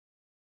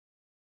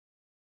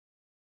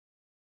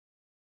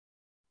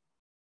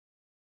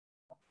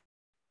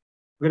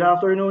Good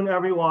afternoon,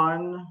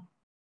 everyone.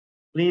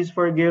 Please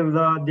forgive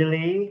the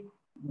delay.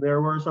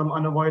 There were some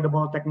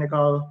unavoidable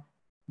technical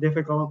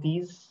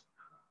difficulties.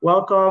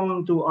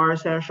 Welcome to our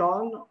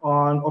session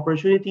on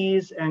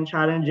opportunities and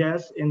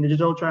challenges in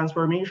digital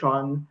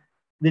transformation,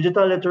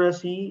 digital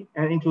literacy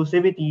and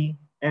inclusivity,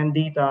 and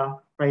data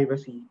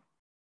privacy.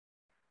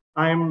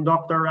 I'm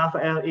Dr.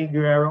 Rafael A.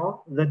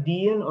 Guerrero, the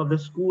Dean of the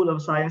School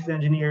of Science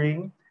and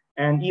Engineering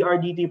and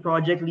ERDT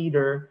project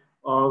leader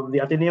of the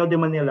Ateneo de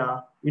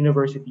Manila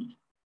University.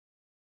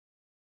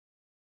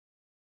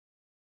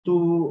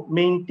 To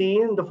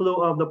maintain the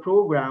flow of the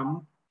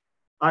program,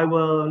 I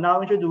will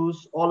now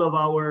introduce all of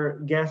our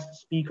guest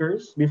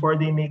speakers before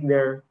they make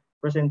their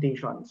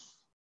presentations.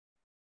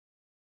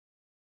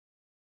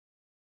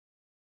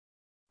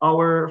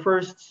 Our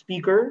first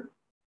speaker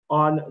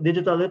on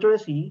digital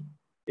literacy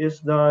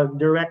is the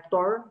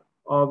Director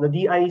of the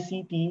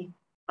DICT,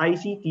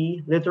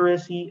 ICT,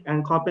 Literacy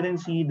and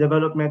Competency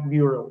Development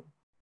Bureau.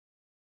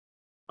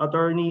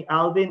 Attorney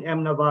Alvin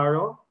M.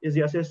 Navarro is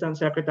the Assistant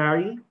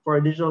Secretary for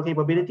Digital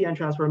Capability and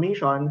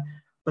Transformation,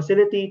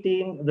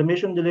 facilitating the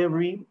mission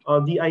delivery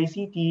of the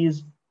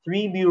ICT's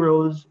 3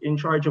 bureaus in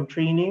charge of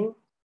training,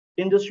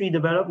 industry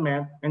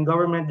development, and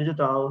government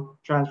digital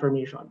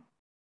transformation.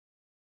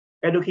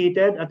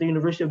 Educated at the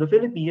University of the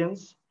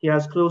Philippines, he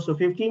has close to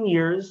 15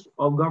 years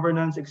of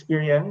governance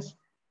experience,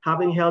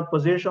 having held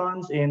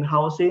positions in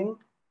housing,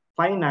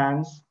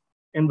 finance,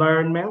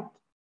 environment,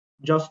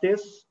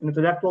 justice, and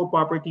intellectual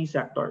property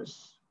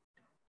sectors.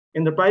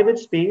 In the private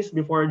space,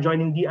 before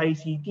joining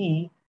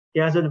DICT, he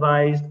has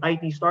advised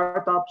IT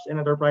startups and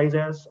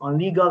enterprises on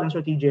legal and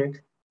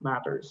strategic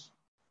matters.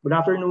 Good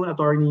afternoon,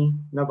 Attorney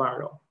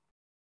Navarro.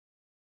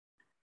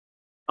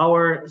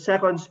 Our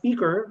second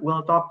speaker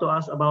will talk to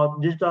us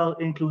about digital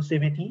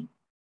inclusivity.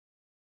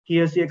 He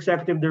is the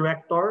Executive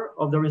Director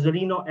of the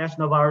Rizalino S.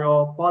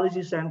 Navarro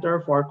Policy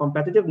Center for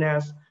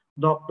Competitiveness,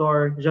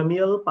 Dr.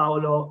 Jamil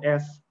Paulo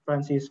S.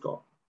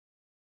 Francisco.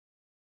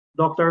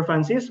 Dr.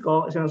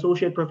 Francisco is an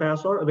Associate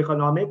Professor of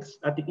Economics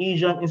at the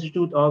Asian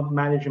Institute of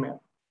Management.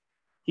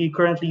 He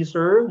currently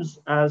serves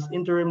as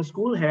Interim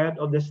School Head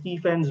of the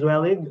Stephen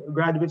Zwelig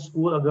Graduate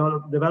School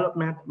of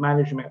Development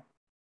Management.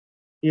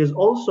 He is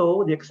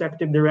also the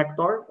Executive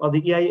Director of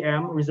the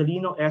EIM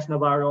Rizalino S.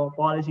 Navarro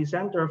Policy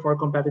Center for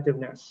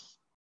Competitiveness.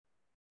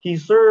 He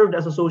served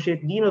as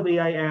Associate Dean of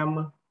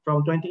EIM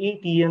from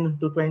 2018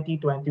 to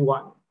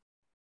 2021.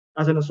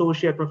 As an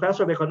Associate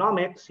Professor of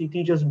Economics, he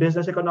teaches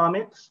business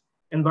economics,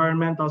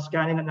 environmental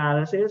scanning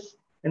analysis,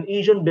 and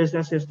Asian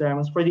business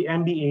systems for the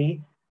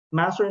MBA,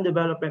 Master in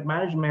Development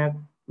Management,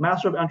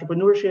 Master of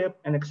Entrepreneurship,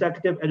 and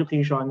Executive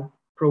Education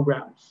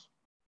programs.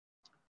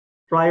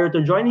 Prior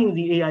to joining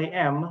the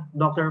AIM,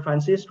 Dr.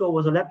 Francisco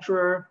was a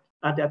lecturer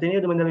at the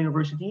Ateneo de Manila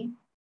University.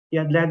 He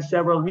had led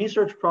several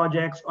research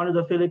projects under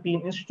the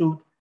Philippine Institute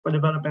for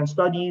Development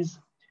Studies,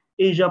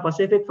 Asia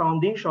Pacific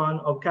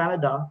Foundation of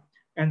Canada,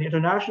 and the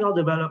International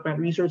Development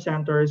Research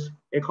Center's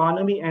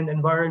Economy and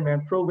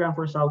Environment Program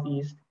for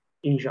Southeast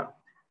Asia.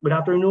 Good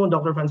afternoon,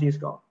 Dr.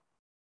 Francisco.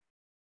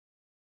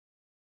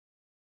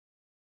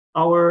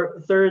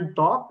 Our third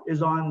talk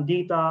is on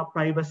data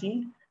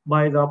privacy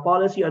by the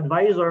Policy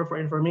Advisor for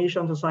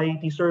Information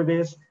Society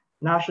Service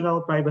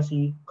National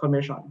Privacy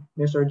Commission,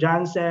 Mr.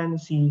 Jansen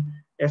C.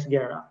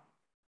 Esguerra.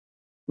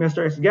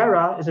 Mr.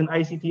 Esguerra is an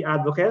ICT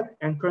advocate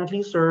and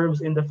currently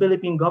serves in the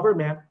Philippine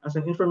government as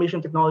an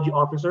Information Technology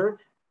Officer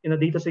in the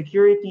Data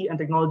Security and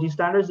Technology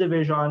Standards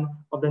Division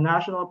of the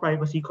National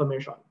Privacy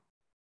Commission,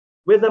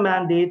 with the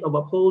mandate of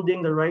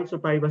upholding the rights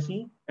of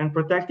privacy and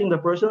protecting the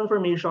personal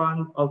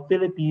information of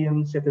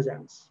Philippine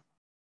citizens.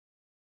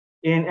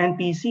 In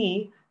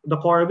NPC, the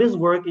core of his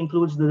work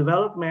includes the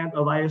development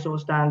of ISO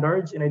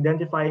standards in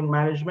identifying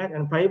management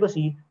and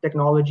privacy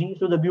technology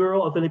through the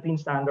Bureau of Philippine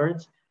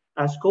Standards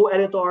as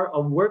co-editor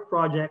of work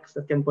projects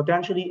that can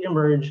potentially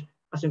emerge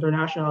as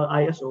international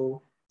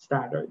ISO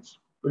standards.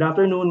 Good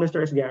afternoon,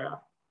 Mr. Esguerra.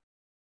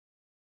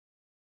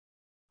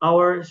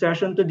 Our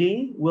session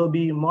today will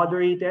be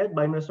moderated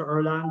by Mr.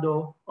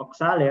 Orlando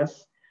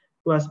Oxales,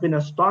 who has been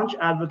a staunch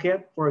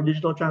advocate for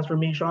digital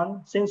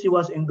transformation since he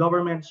was in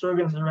government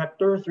serving as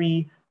Director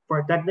 3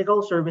 for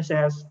Technical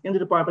Services in the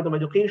Department of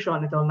Education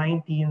until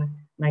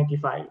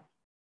 1995.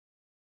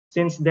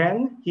 Since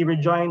then, he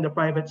rejoined the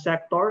private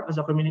sector as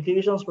a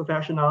communications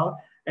professional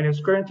and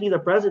is currently the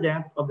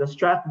president of the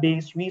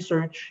Strat-Based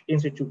Research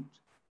Institute.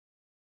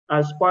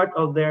 As part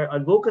of their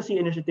advocacy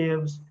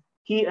initiatives,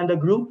 he and a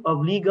group of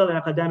legal and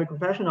academic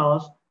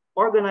professionals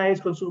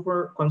organized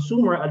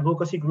consumer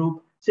advocacy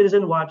group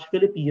Citizen Watch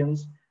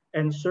Philippines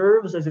and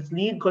serves as its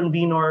lead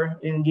convener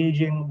in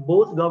engaging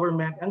both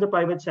government and the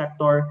private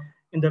sector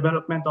in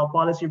developmental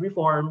policy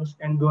reforms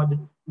and good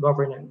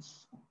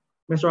governance.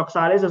 Mr.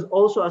 Oxales is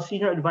also a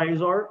senior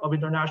advisor of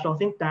international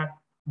think tank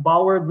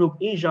Bauer Group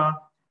Asia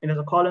and is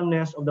a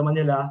columnist of the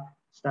Manila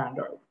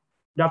Standard.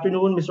 Good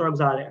afternoon, Mr.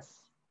 Oxales.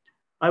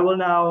 I will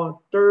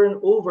now turn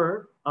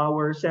over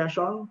our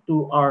session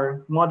to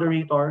our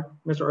moderator,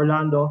 Mr.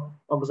 Orlando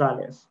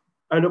Oxales.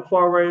 I look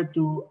forward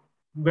to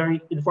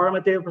very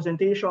informative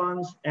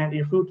presentations, and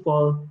a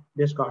fruitful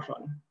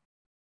discussion.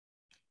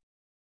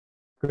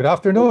 Good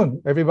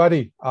afternoon,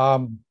 everybody.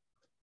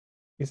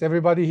 Is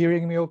everybody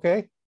hearing me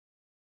okay?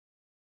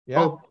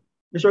 Yeah. Oh,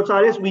 Mr.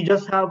 Oxalis, we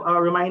just have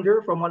a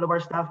reminder from one of our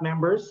staff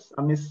members,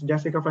 Ms.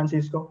 Jessica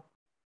Francisco.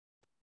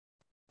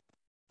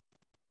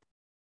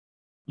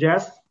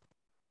 Jess?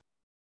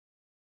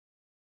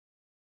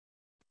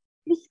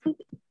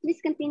 Please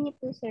continue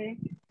po, sir.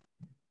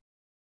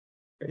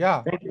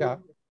 Yeah, yeah.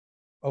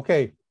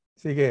 Okay,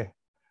 sige.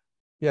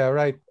 Yeah,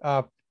 right.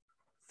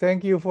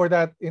 Thank you for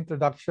that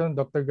introduction,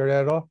 Dr.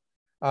 Guerrero.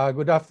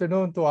 Good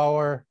afternoon to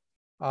our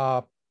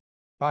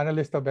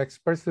panelist of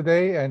experts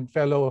today and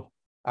fellow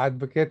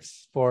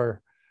advocates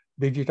for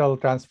digital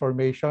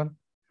transformation.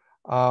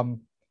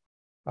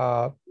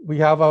 We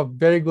have a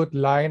very good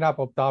lineup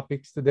of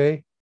topics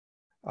today.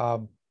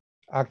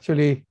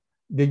 Actually,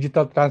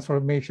 digital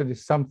transformation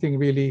is something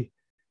really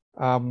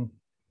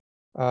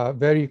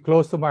very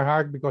close to my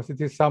heart because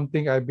it is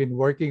something I've been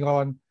working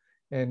on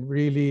and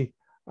really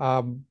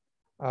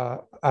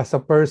as a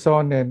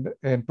person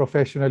and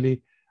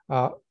professionally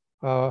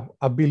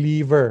a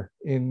believer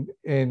in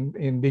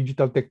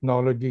digital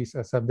technologies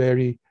as a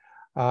very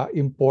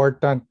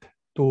important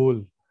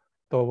tool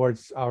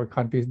towards our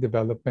country's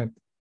development.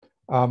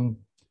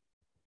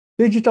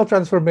 Digital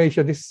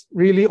transformation is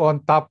really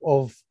on top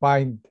of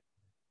mind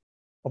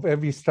of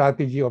every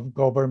strategy of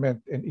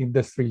government and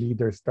industry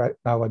leaders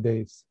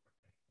nowadays.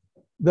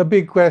 The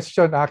big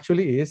question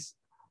actually is,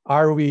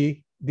 are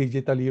we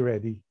digitally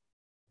ready?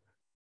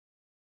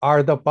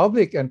 Are the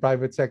public and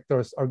private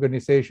sectors'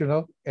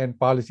 organizational and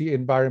policy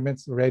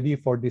environments ready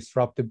for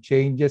disruptive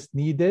changes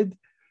needed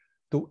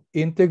to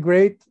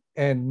integrate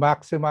and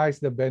maximize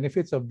the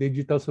benefits of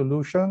digital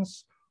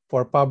solutions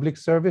for public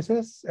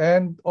services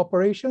and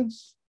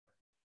operations?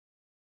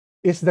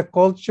 Is the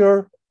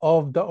culture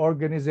of the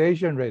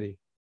organization ready?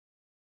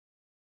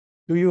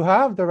 Do you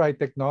have the right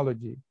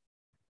technology?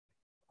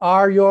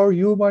 Are your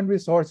human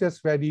resources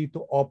ready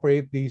to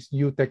operate these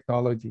new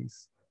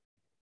technologies?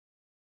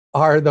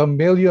 Are the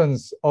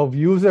millions of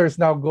users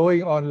now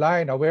going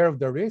online aware of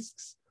the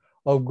risks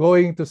of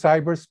going to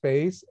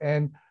cyberspace?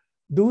 And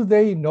do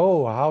they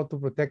know how to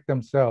protect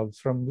themselves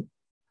from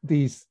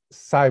these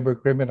cyber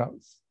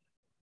criminals?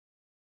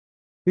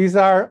 These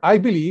are, I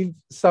believe,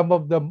 some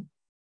of the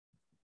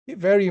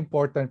very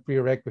important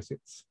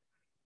prerequisites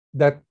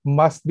that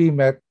must be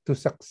met to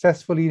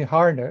successfully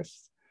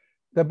harness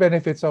the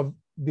benefits of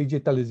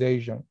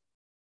digitalization.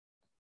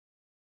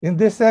 In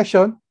this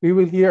session, we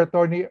will hear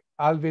Attorney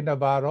Alvin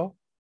Navarro,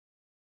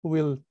 who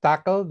will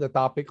tackle the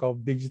topic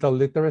of digital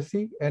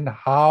literacy and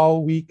how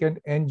we can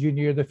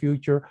engineer the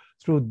future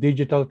through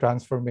digital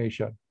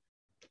transformation.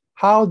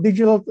 How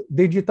digital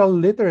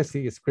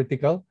literacy is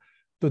critical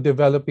to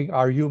developing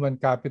our human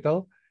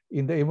capital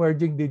in the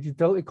emerging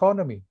digital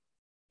economy.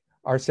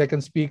 Our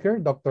second speaker,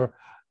 Dr.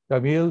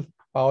 Camille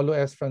Paulo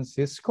S.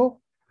 Francisco,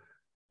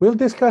 will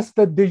discuss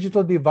the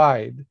digital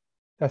divide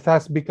that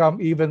has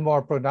become even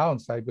more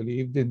pronounced, I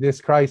believe, in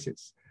this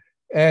crisis,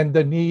 and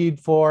the need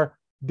for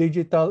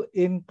digital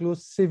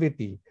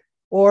inclusivity,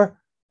 or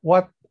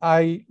what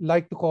I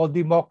like to call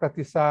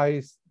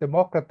democratized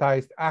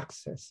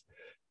access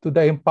to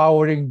the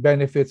empowering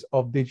benefits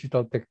of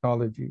digital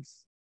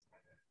technologies.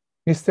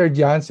 Mr.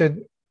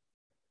 Jansen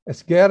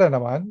Esguerra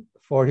naman,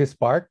 for his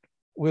part,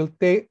 will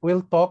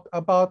talk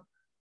about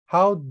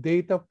how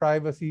data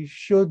privacy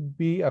should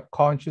be a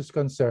conscious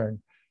concern,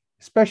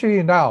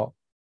 especially now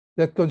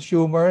that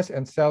consumers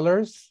and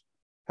sellers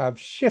have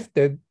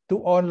shifted to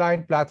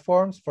online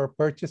platforms for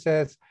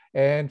purchases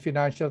and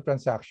financial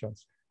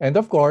transactions. And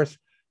of course,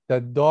 the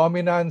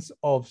dominance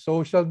of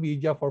social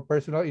media for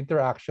personal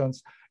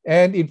interactions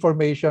and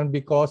information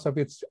because of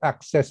its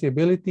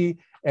accessibility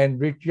and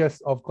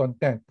richness of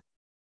content.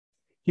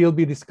 He'll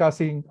be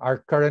discussing our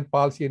current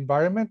policy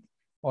environment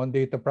on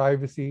data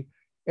privacy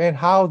and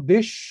how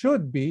this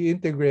should be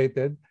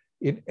integrated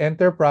in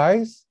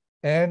enterprise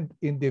and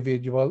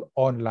individual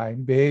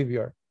online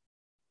behavior.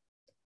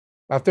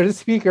 After the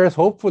speakers,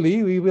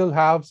 hopefully, we will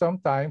have some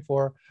time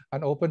for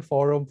an open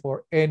forum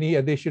for any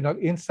additional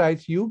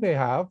insights you may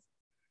have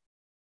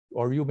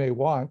or you may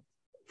want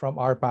from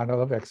our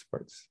panel of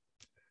experts.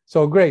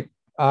 So great.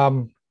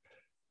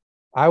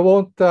 I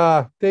won't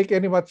take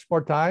any much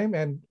more time,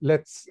 and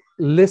let's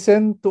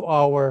listen to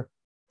our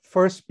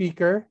first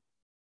speaker.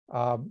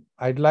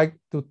 I'd like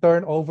to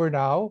turn over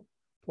now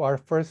to our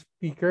first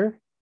speaker,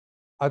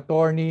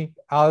 Attorney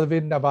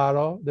Alvin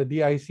Navarro, the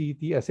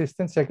DICT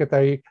Assistant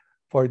Secretary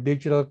for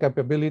Digital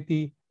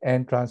Capability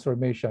and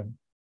Transformation.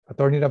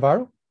 Attorney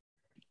Navarro.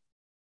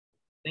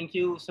 Thank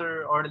you,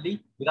 Sir Orly.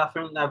 Good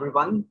afternoon,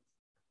 everyone.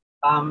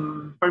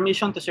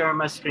 Permission to share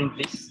my screen,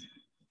 please.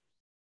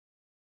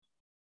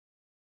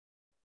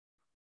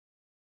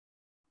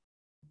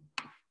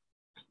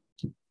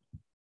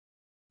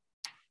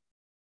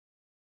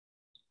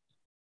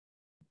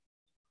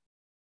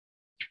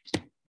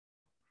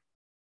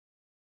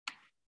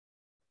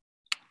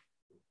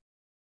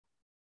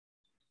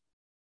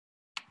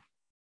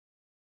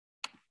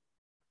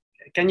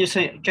 Can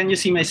you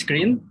see my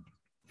screen?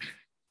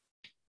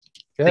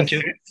 Yes. Thank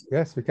you.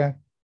 Yes, we can.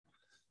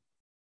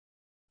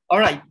 All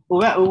right.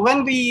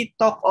 When we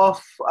talk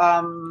of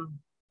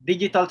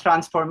digital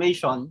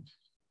transformation,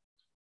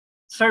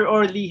 Sir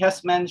Orly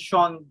has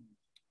mentioned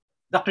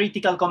the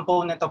critical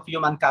component of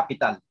human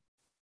capital.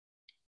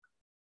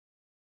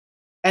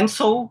 And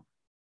so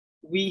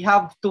we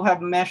have to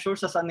have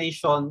measures as a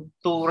nation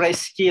to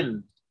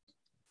reskill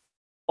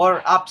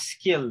or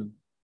upskill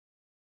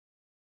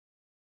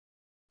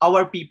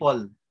our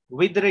people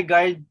with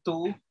regard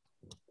to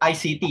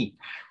ICT.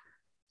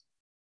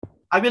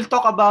 I will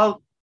talk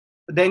about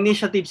the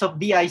initiatives of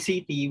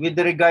DICT with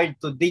regard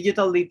to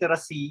digital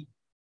literacy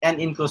and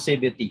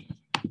inclusivity.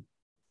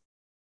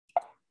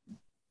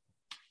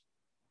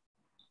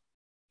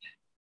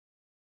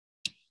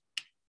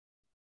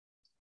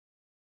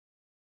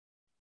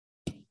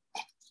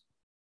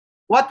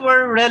 What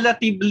were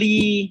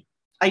relatively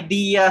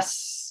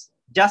ideas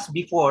just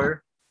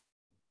before?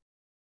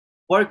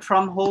 Work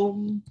from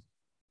home,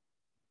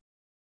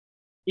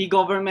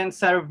 e-government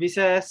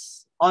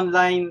services,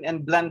 online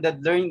and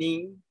blended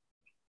learning,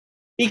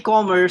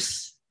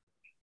 e-commerce,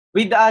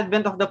 with the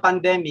advent of the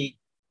pandemic,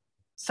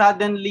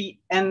 suddenly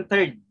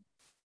entered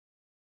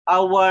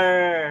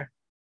our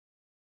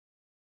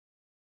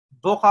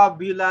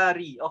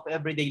vocabulary of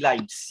everyday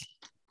lives.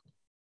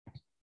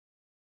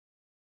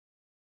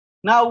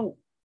 Now,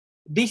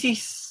 this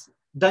is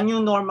the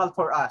new normal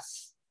for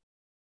us.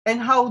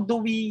 And how do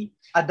we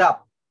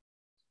adapt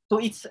to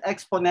its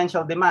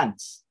exponential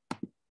demands?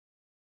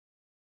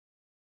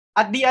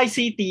 At the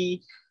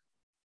ICT,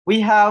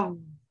 we have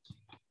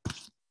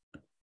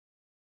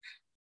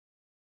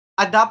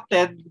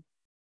adopted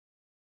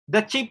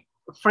the CHIP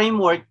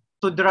framework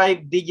to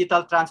drive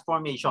digital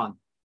transformation.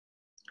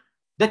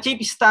 The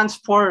CHIP stands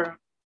for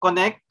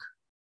Connect,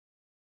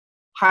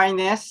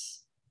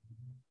 Harness,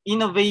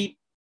 Innovate,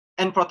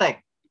 and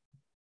Protect.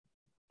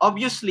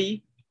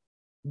 Obviously,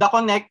 the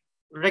Connect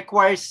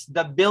requires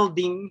the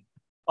building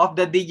of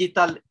the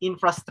digital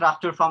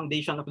infrastructure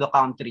foundation of the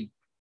country.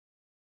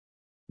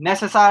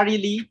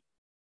 Necessarily,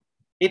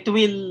 it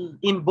will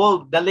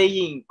involve the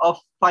laying of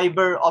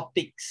fiber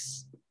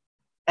optics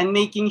and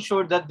making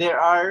sure that there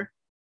are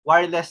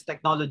wireless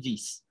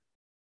technologies.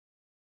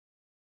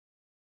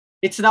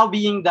 It's now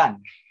being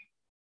done.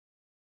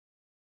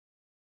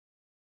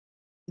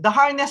 The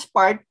harness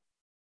part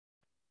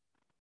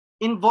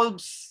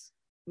involves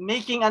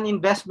making an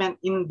investment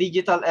in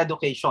digital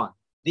education.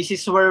 This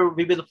is where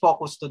we will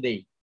focus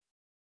today,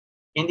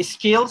 in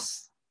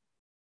skills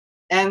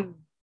and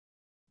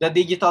the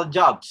digital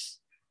jobs.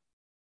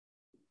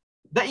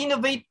 The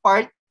innovate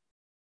part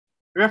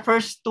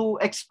refers to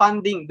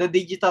expanding the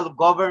digital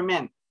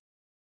government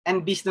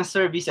and business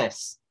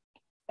services.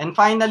 And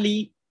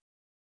finally,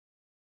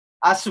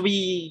 as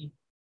we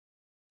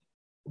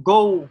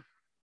go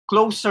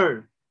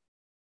closer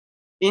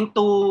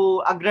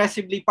into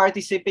aggressively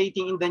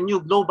participating in the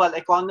new global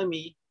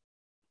economy,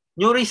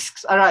 new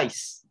risks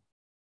arise.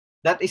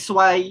 That is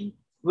why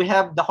we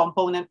have the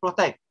component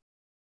Protect.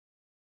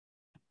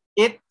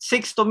 It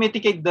seeks to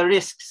mitigate the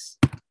risks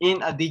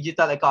in a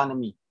digital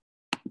economy.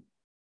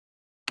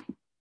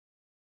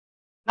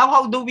 Now,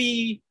 how do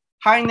we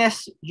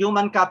harness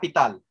human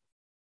capital?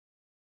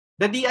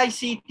 The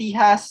DICT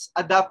has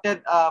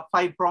adopted a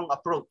five-pronged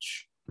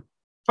approach.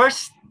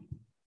 First,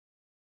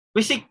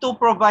 we seek to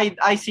provide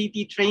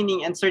ICT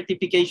training and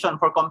certification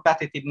for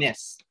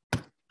competitiveness.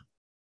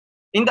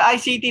 In the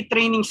ICT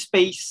training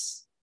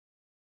space,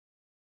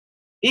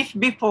 if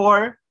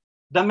before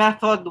the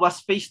method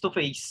was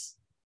face-to-face,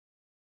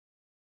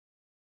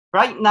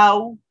 right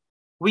now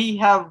we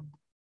have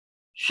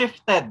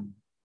shifted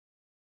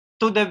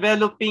to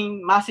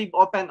developing massive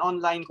open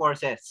online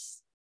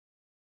courses,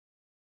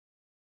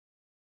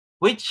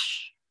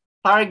 which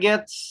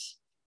targets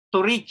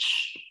to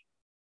reach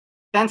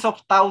tens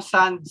of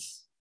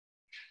thousands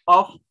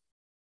of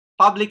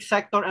public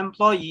sector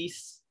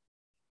employees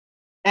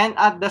and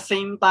at the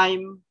same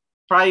time,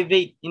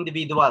 private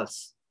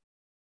individuals.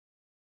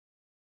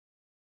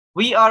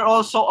 We are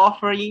also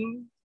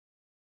offering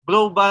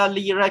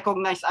globally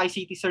recognized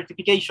ICT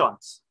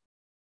certifications.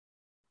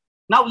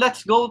 Now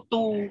let's go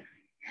to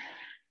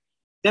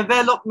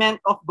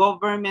development of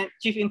government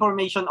chief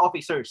information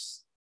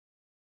officers.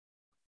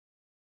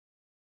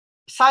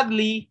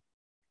 Sadly,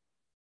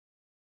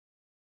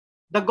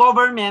 the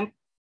government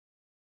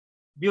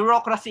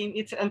bureaucracy in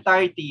its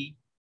entirety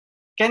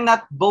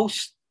cannot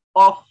boast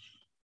of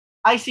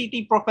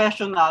ICT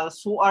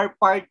professionals who are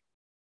part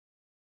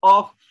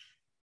of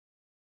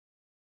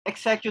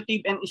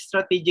executive and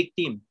strategic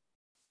team.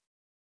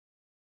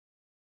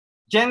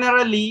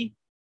 Generally,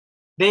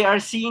 they are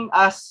seen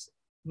as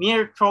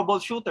mere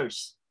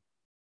troubleshooters.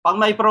 Pag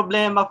may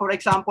problema, for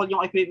example,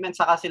 yung equipment,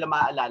 saka sila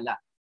maaalala.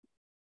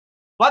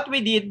 What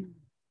we did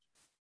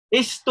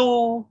is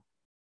to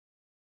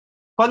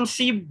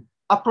conceive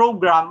a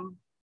program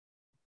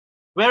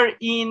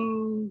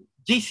wherein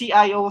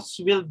GCIOs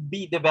will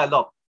be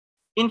developed.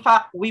 In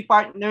fact, we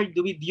partnered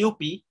with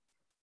UP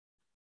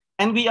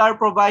And we are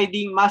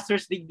providing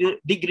master's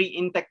degree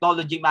in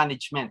technology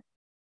management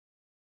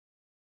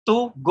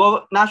to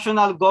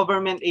national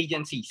government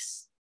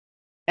agencies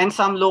and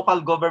some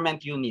local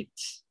government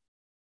units.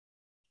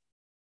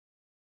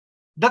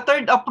 The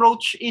third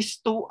approach is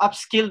to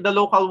upskill the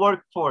local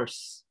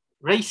workforce,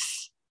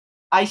 raise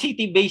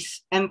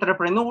ICT-based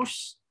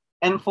entrepreneurs,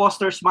 and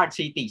foster smart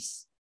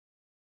cities.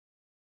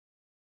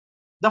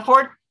 The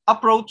fourth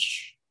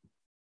approach,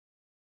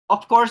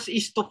 of course,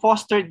 is to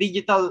foster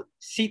digital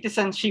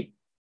citizenship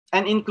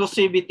and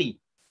inclusivity.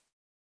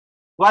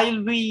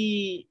 While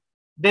we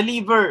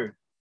deliver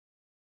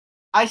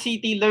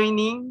ICT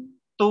learning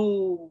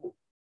to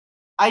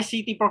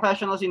ICT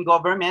professionals in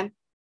government,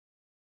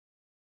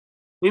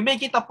 we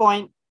make it a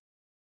point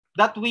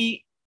that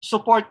we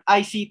support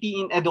ICT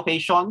in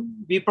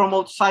education, we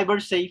promote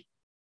cyber safe,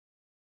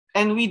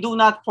 and we do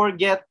not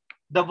forget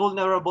the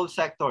vulnerable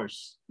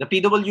sectors, the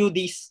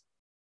PWDs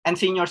and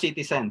senior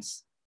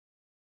citizens.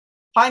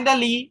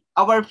 Finally,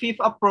 our fifth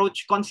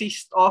approach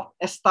consists of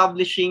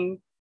establishing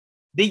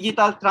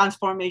digital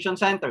transformation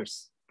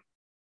centers.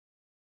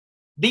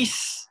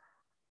 This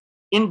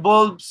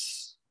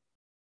involves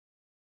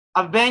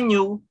a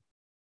venue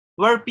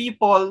where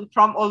people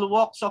from all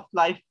walks of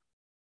life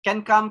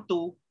can come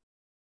to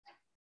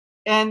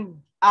and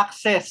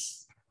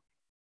access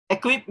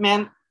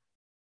equipment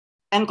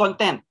and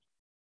content.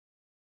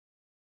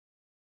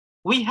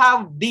 We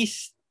have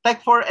these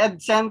Tech for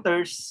Ed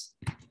centers,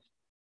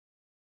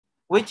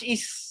 which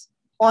is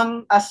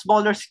on a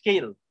smaller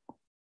scale.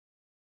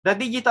 The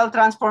Digital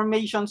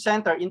Transformation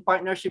Center, in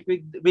partnership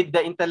with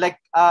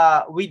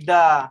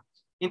the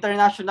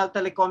International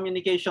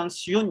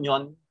Telecommunications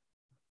Union,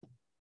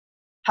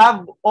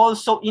 have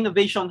also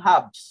innovation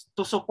hubs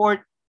to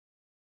support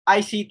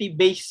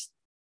ICT-based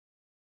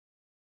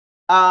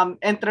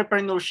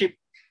entrepreneurship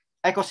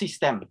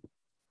ecosystem.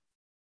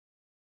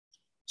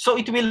 So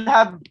it will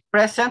have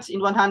presence in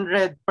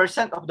 100%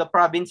 of the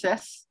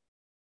provinces,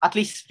 at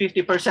least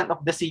 50%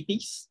 of the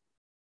cities.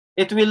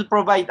 It will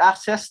provide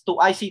access to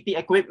ICT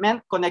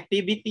equipment,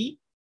 connectivity,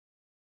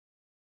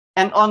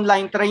 and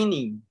online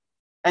training,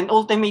 and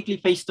ultimately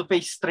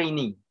face-to-face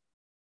training.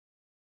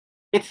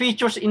 It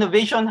features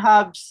innovation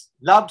hubs,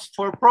 labs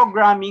for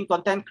programming,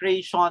 content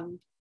creation,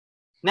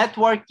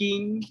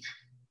 networking.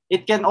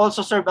 It can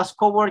also serve as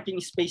co-working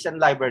space and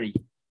library.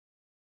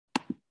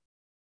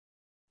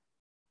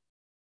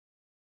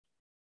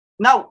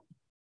 Now,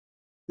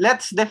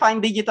 let's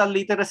define digital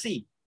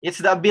literacy. It's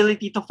the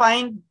ability to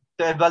find,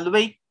 to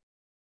evaluate,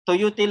 to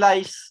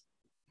utilize,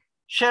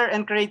 share,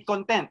 and create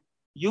content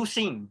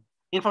using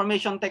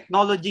information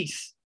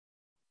technologies,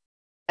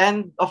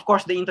 and of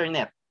course, the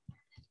internet.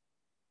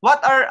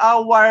 What are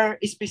our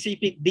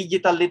specific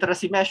digital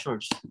literacy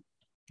measures?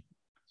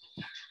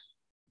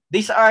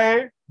 These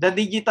are the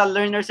Digital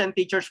Learners and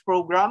Teachers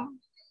Program,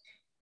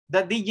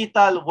 the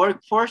Digital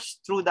Workforce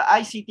through the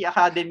ICT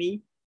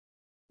Academy,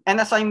 and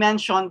as I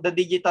mentioned, the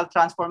Digital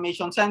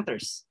Transformation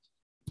Centers.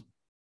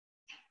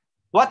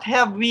 What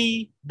have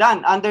we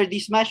done under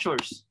these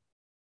measures?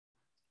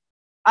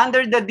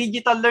 Under the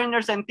Digital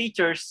Learners and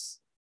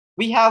Teachers,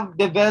 we have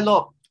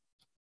developed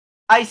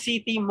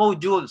ICT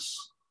modules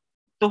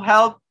to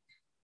help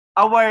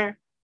our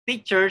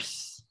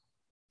teachers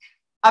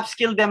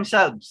upskill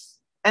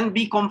themselves and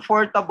be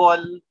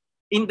comfortable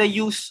in the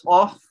use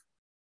of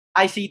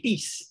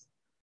ICTs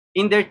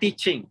in their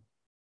teaching.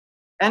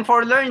 And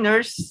for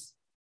learners,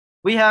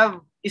 we have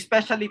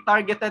especially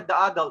targeted the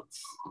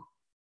adults,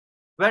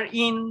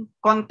 wherein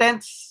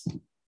contents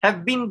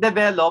have been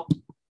developed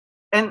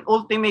and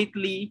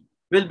ultimately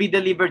will be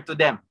delivered to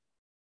them.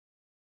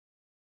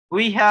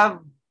 We have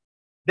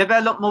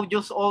developed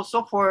modules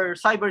also for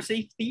cyber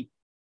safety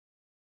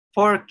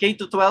for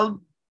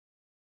K-12.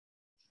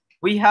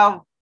 We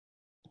have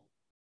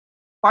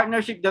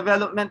partnership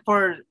development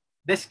for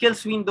the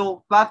Skills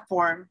Window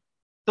platform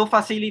to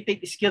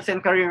facilitate skills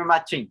and career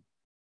matching.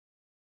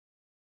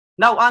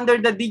 Now, under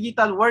the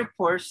digital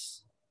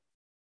workforce,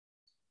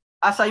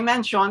 as I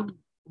mentioned,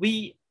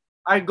 we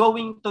are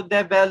going to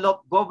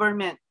develop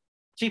government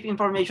chief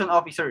information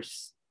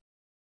officers.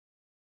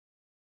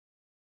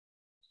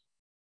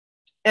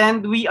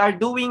 And we are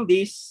doing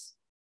this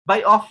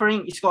by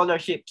offering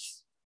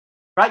scholarships.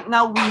 Right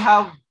now, we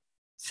have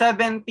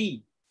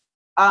 70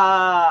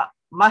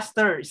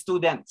 master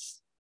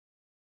students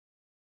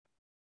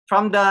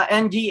from the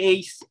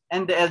NGAs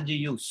and the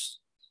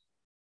LGUs.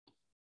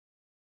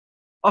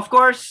 Of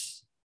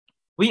course,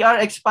 we are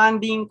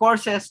expanding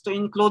courses to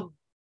include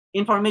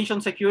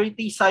information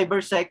security,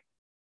 cybersec,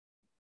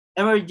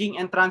 emerging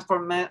and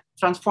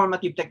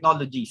transformative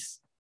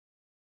technologies.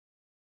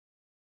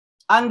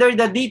 Under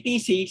the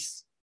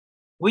DTCs,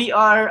 we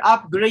are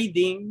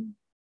upgrading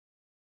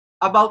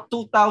about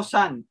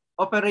 2,000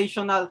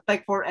 operational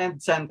Tech for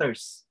Ed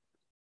centers,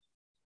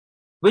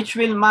 which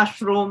will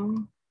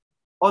mushroom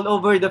all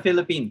over the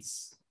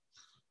Philippines.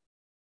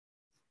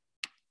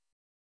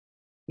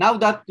 Now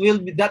that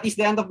is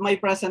the end of my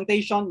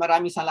presentation.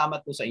 Maraming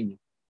salamat po sa inyo.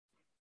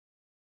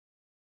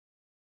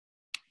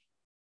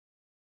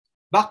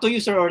 Back to you,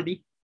 Sir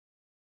Ordi.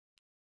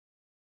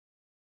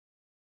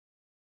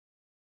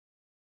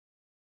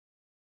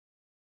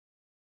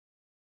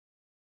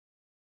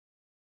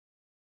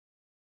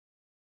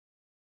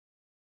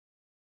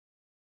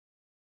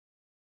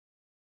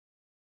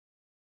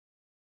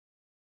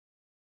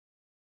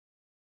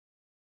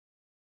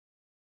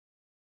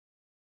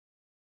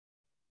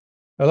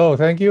 Hello,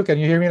 thank you. Can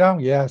you hear me now?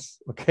 Yes.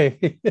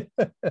 Okay.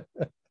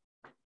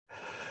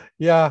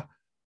 Yeah,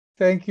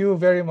 thank you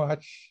very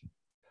much,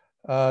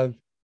 uh,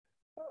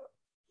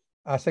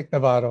 Asek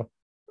Navarro.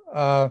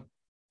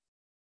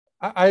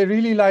 I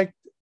really liked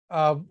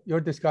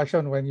your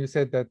discussion when you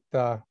said that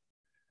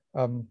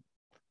um,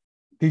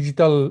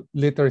 digital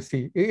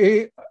literacy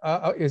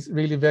is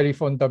really very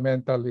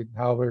fundamental in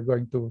how we're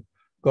going to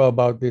go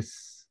about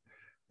this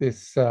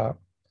this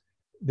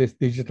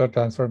digital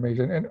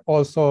transformation. And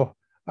also,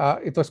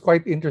 it was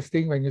quite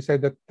interesting when you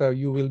said that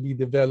you will be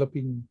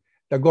developing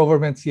the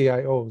government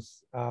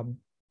CIOs.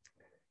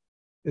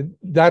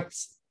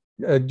 That's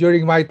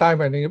during my time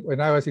when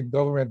I was in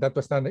government, that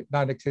was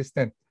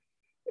non-existent.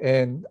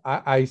 And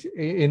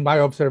in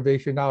my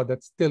observation now,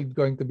 that's still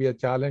going to be a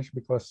challenge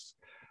because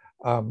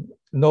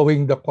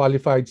knowing the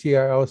qualified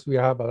CIOs we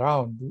have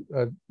around,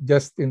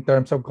 just in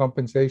terms of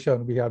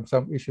compensation, we have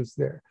some issues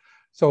there.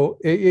 So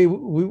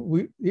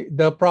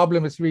the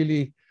problem is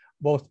really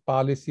both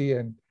policy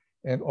and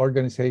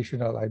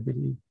organizational, I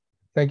believe.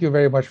 Thank you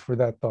very much for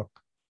that talk.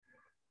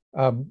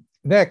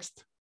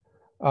 Next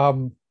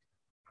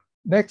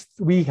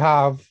we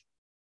have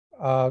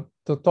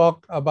to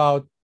talk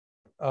about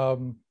our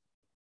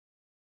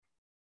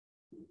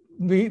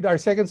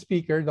second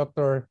speaker,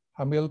 Dr.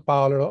 Jamil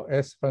Paulo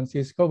S.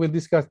 Francisco, will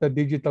discuss the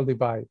digital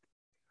divide.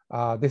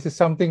 This is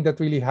something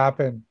that really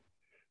happened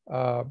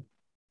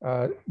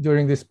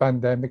during this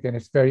pandemic, and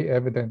it's very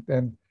evident.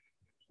 And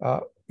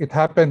it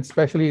happened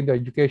especially in the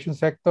education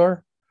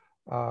sector,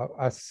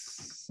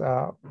 as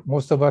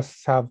most of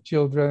us have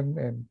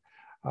children,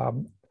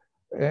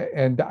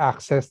 and the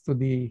access to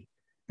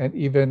and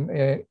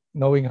even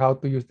knowing how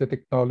to use the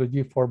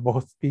technology for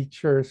both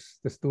teachers,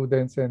 the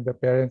students, and the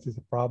parents is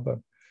a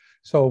problem.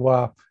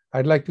 So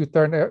I'd like to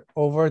turn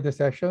over the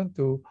session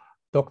to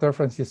Dr.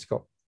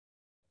 Francisco.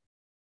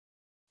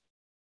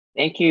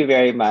 Thank you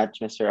very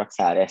much, Mr.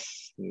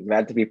 Roxales. I'm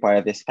glad to be part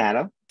of this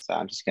panel. So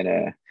I'm just going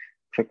to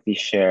quickly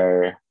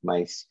share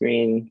my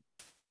screen.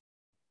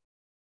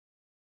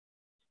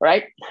 All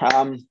right.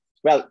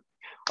 Well,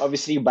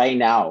 obviously by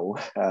now,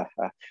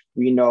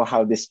 we know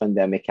how this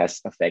pandemic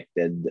has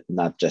affected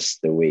not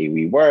just the way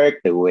we work,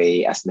 the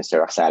way, as Mr.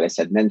 Roxales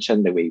had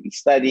mentioned, the way we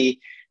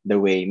study, the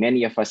way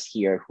many of us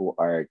here who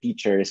are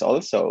teachers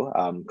also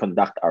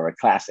conduct our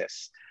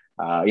classes.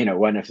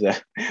 One of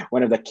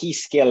the key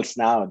skills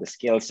now, the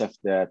skills of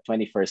the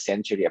 21st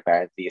century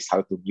apparently, is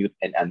how to mute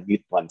and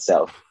unmute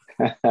oneself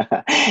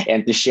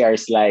and to share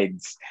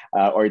slides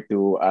or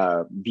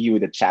to view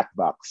the chat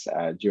box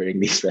during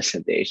these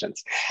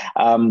presentations.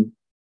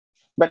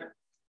 But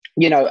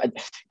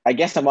I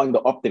guess among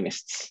the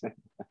optimists,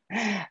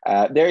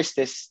 there's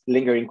this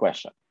lingering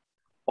question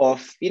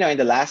of, in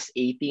the last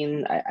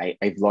 18,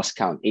 I've lost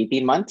count,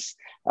 18 months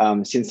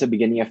since the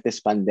beginning of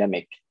this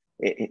pandemic,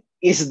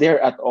 is there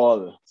at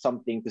all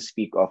something to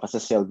speak of as a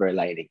silver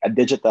lining, a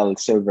digital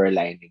silver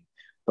lining,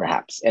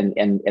 perhaps? And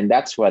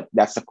that's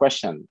the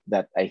question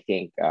that I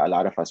think a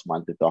lot of us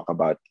want to talk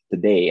about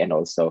today. And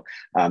also,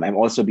 I'm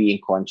also being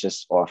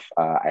conscious of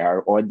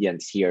our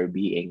audience here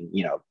being,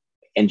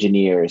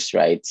 engineers,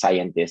 right,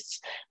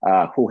 scientists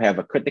who have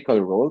a critical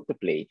role to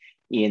play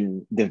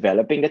in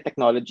developing the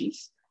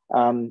technologies.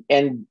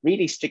 And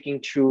really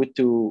sticking true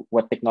to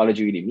what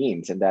technology really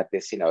means, and that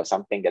is,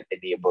 something that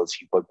enables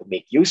people to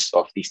make use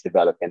of these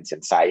developments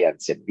in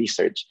science and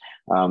research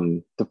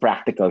to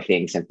practical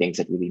things and things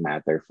that really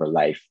matter for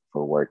life,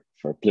 for work,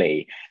 for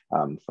play,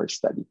 for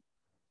study.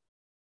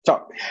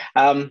 So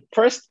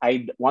first,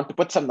 I want to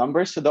put some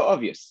numbers to the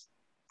obvious.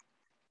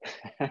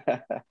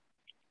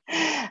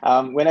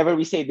 Whenever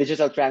we say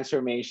digital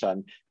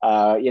transformation,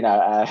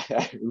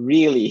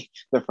 really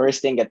the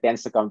first thing that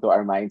tends to come to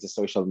our minds is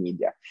social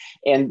media.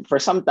 And for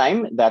some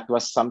time, that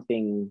was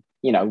something,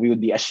 we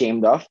would be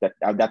ashamed of,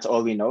 that's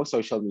all we know,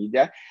 social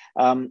media.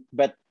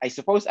 But I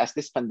suppose as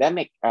this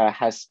pandemic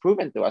has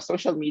proven to us,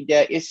 social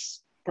media is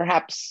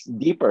perhaps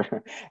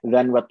deeper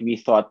than what we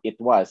thought it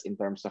was in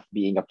terms of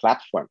being a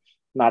platform.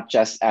 Not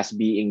just as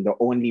being the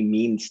only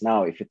means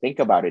now, if you think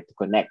about it, to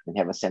connect and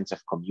have a sense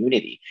of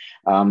community,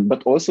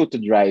 but also to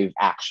drive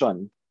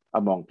action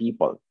among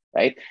people,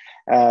 right?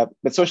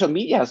 But social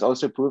media has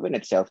also proven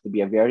itself to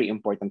be a very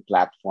important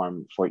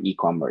platform for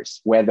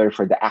e-commerce, whether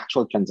for the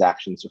actual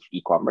transactions of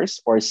e-commerce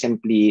or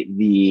simply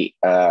the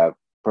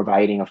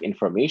providing of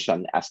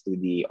information as to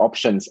the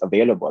options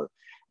available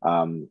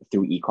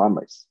through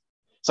e-commerce.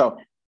 So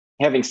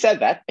having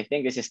said that, I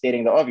think this is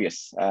stating the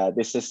obvious.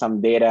 This is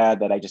some data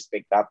that I just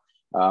picked up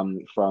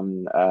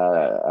from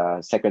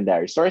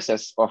secondary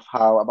sources of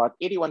how about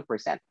 81%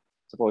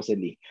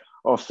 supposedly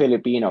of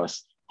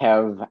Filipinos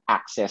have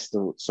access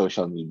to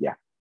social media.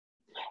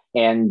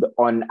 And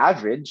on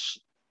average,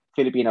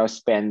 Filipinos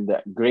spend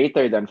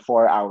greater than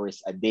 4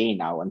 hours a day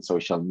now on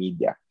social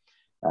media.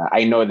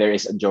 I know there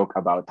is a joke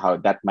about how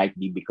that might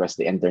be because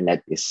the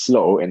internet is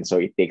slow and so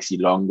it takes you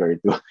longer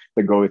to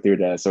go through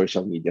the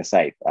social media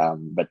site.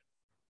 But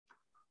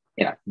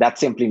that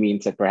simply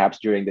means that perhaps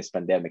during this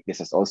pandemic, this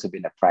has also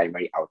been a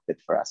primary outlet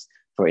for us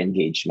for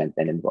engagement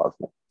and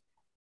involvement.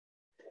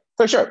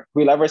 For sure,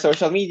 we love our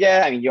social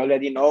media. I mean, you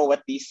already know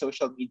what these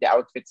social media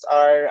outfits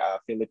are.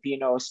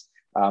 Filipinos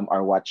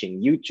are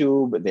watching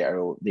YouTube. They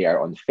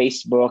are on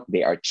Facebook.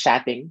 They are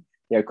chatting.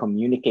 They are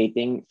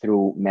communicating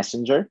through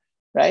Messenger,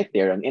 right?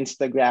 They're on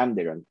Instagram.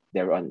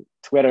 They're on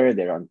Twitter.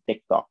 They're on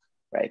TikTok,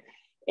 right?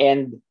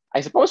 And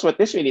I suppose what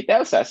this really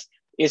tells us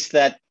is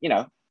that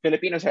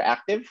Filipinos are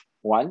active,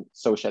 one,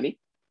 socially.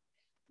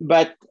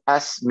 But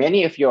as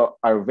many of you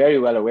are very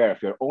well aware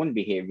of your own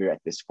behavior at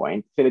this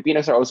point,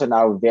 Filipinos are also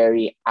now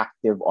very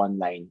active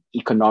online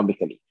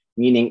economically,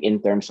 meaning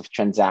in terms of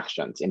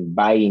transactions and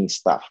buying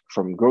stuff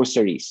from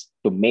groceries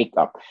to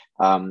makeup,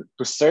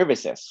 to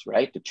services,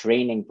 right, to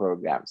training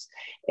programs.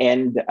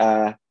 And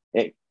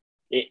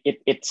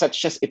it's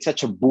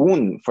such a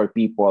boon for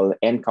people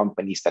and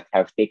companies that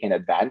have taken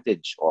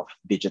advantage of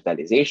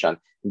digitalization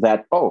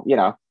that,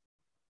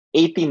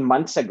 18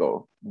 months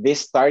ago,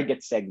 this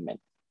target segment,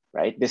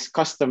 right, this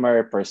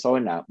customer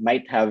persona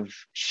might have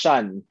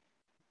shunned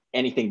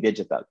anything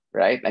digital,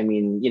 right? I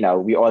mean,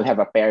 we all have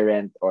a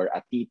parent or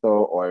a tito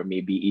or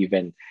maybe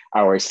even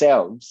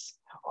ourselves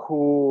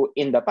who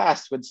in the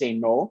past would say,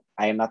 no,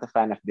 I am not a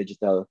fan of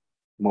digital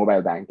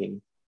mobile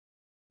banking.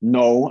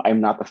 No,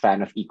 I'm not a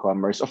fan of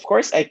e-commerce. Of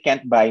course, I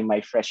can't buy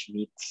my fresh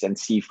meats and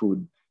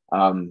seafood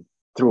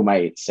through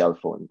my cell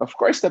phone. Of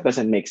course, that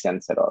doesn't make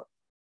sense at all.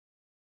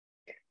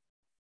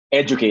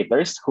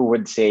 Educators who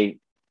would say,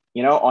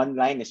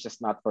 online is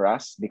just not for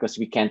us because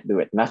we can't do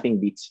it.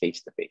 Nothing beats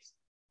face to face.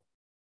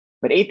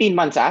 But 18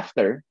 months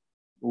after,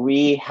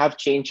 we have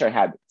changed our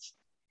habits.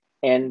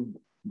 And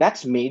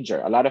that's major.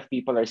 A lot of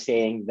people are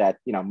saying that,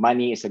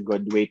 money is a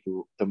good way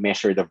to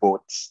measure the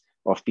votes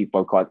of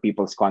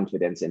people's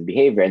confidence and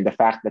behavior. And the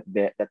fact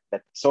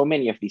that so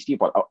many of these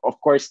people, of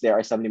course, there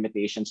are some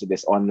limitations to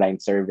this online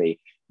survey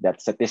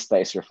that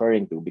Statista is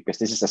referring to, because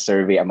this is a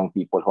survey among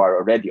people who are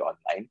already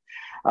online.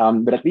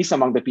 But at least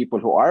among the people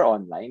who are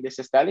online, this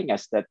is telling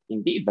us that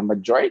indeed the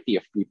majority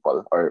of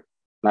people, or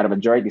not a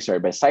majority, sorry,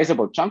 but a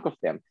sizable chunk of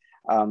them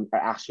are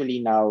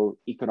actually now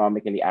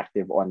economically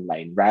active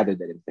online rather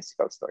than in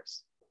physical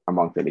stores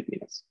among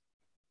Filipinos.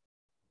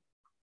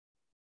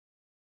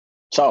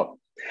 So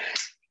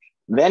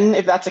then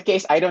if that's the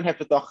case, I don't have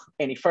to talk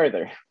any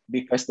further,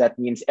 because that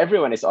means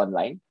everyone is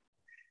online.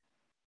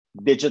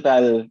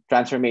 Digital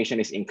transformation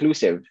is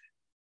inclusive.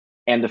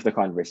 End of the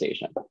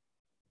conversation.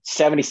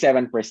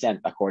 77%,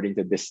 according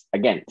to this,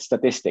 again,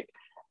 statistic,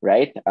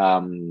 right,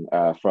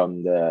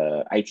 from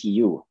the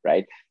ITU,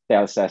 right,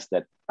 tells us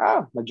that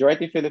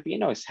majority of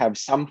Filipinos have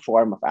some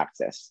form of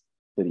access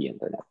to the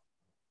internet.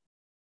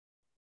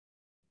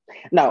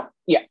 Now,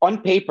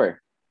 on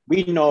paper,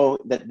 we know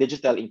that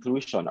digital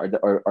inclusion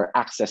or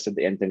access to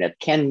the internet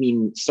can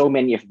mean so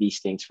many of these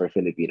things for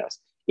Filipinos.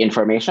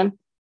 Information,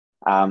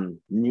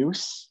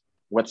 news,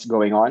 what's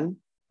going on,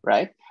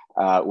 right?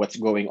 What's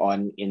going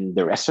on in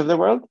the rest of the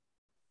world.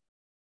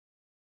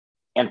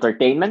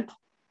 Entertainment,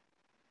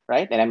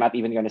 right? And I'm not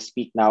even going to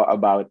speak now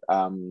about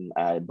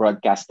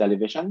broadcast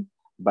television,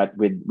 but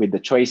with the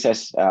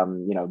choices,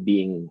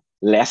 being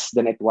less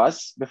than it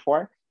was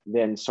before,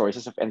 then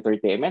sources of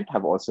entertainment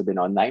have also been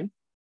online.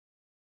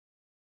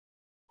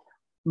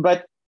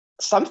 But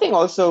something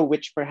also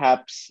which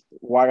perhaps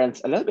warrants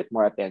a little bit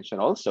more attention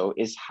also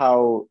is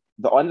how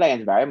the online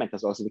environment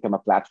has also become a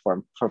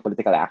platform for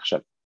political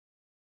action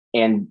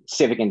and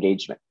civic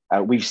engagement.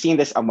 We've seen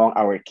this among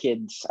our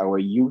kids, our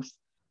youth,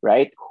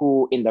 right?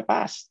 Who in the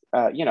past,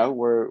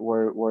 were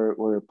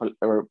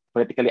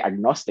politically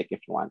agnostic, if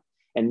you want,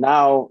 and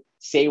now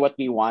say what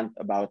we want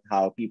about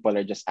how people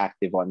are just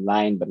active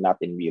online but not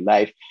in real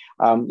life.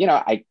 I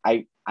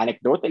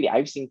anecdotally,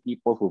 I've seen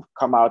people who've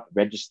come out,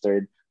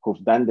 registered,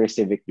 who've done their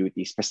civic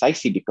duties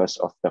precisely because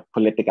of the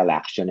political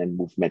action and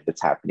movement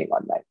that's happening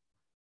online.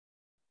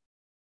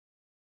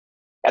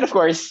 And of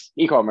course,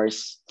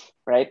 e-commerce,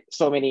 right?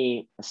 So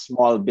many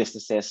small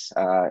businesses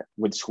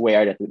would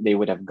swear that they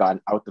would have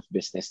gone out of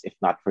business if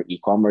not for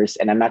e-commerce.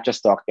 And I'm not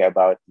just talking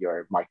about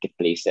your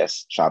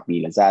marketplaces,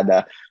 Shopee,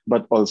 Lazada,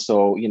 but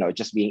also,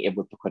 just being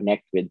able to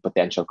connect with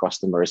potential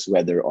customers,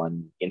 whether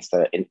on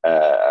instant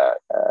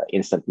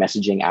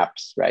messaging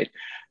apps, right?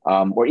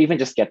 Or even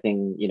just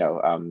getting,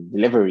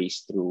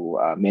 deliveries through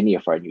many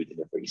of our new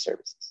delivery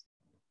services.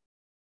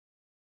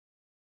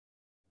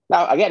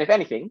 Now, again, if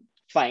anything,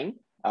 fine.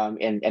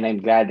 And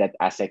I'm glad that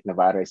ASEC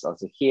Navarro is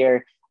also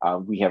here.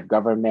 We have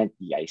government,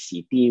 the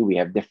ICT, we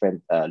have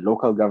different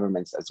local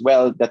governments as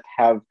well that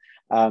have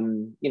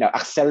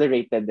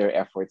accelerated their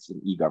efforts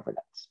in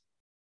e-governance.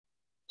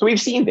 So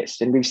we've seen this,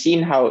 and we've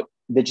seen how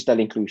digital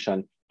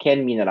inclusion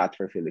can mean a lot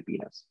for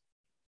Filipinos.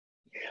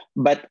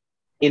 But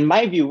in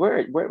my view,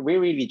 we're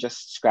really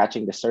just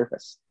scratching the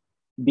surface,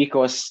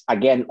 because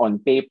again, on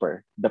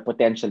paper, the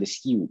potential is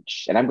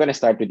huge. And I'm going to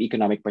start with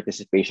economic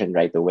participation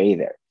right away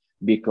there.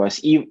 Because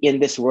in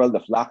this world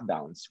of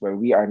lockdowns, where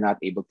we are not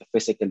able to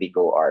physically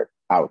go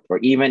out, or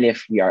even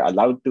if we are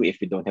allowed to, if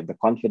we don't have the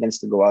confidence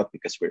to go out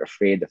because we're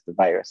afraid of the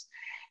virus,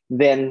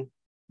 then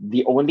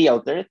the only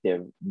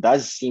alternative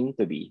does seem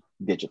to be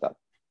digital.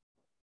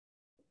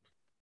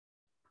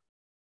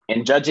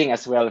 And judging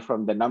as well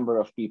from the number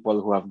of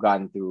people who have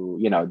gone through,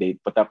 they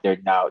put up their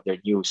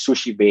new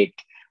sushi bake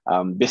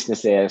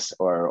businesses,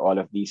 or all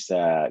of these,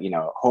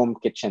 home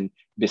kitchen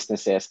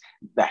businesses,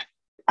 that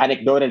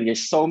anecdotally,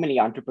 there's so many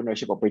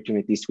entrepreneurship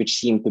opportunities which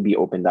seem to be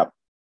opened up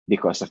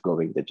because of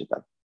going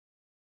digital.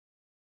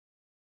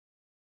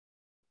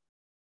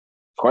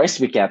 Of course,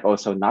 we can't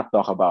also not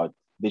talk about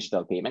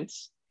digital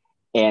payments.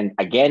 And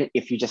again,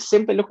 if you just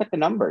simply look at the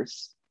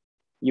numbers,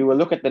 you will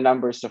look at the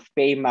numbers of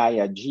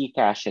PayMaya,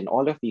 GCash, and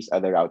all of these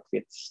other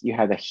outfits. You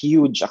have a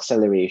huge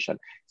acceleration.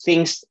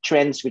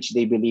 Trends which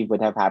they believe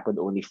would have happened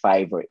only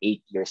 5 or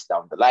 8 years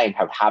down the line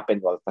have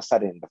happened all of a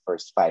sudden in the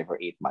first 5 or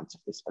 8 months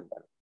of this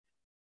pandemic.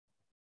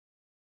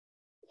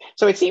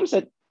 So it seems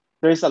that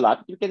there's a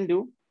lot you can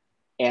do.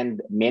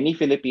 And many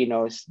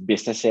Filipinos,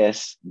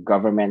 businesses,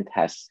 government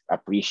has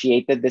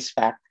appreciated this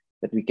fact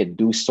that we can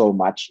do so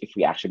much if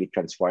we actually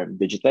transform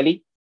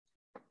digitally.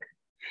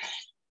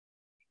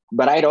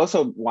 But I'd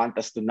also want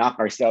us to knock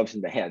ourselves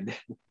in the head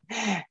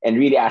and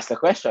really ask the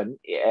question,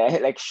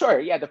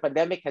 sure, the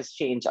pandemic has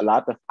changed a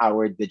lot of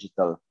our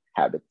digital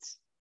habits.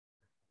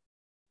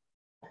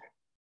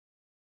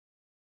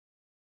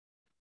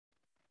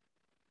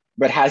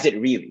 But has it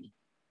really?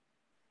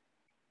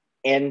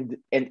 And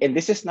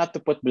this is not to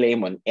put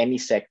blame on any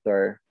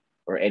sector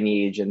or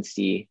any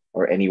agency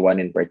or anyone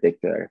in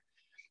particular.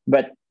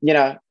 But,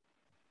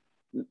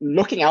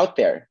 looking out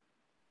there,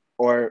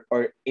 or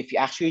if you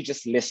actually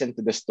just listen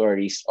to the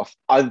stories of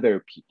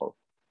other people,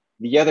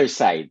 the other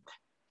side,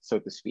 so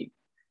to speak,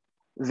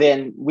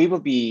 then we will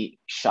be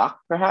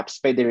shocked perhaps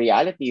by the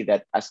reality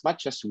that as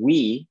much as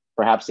we,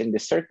 perhaps in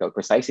this circle,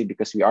 precisely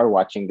because we are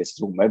watching this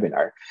Zoom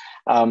webinar,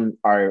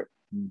 are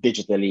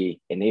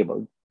digitally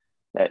enabled,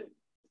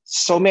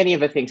 so many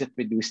of the things that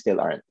we do still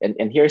aren't.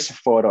 And here's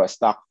a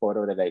stock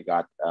photo that I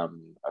got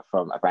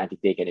from apparently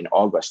taken in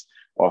August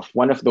of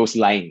one of those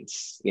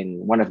lines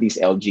in one of these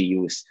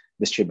LGUs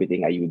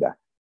distributing ayuda,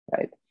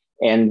 right?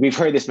 And we've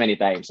heard this many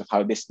times of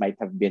how this might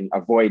have been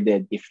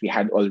avoided if we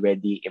had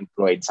already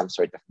employed some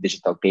sort of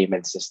digital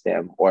payment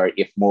system, or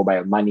if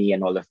mobile money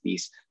and all of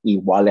these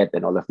e-wallet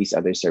and all of these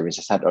other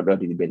services had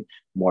already been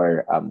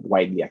more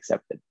widely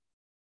accepted.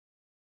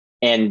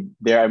 And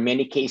there are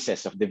many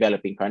cases of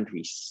developing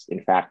countries,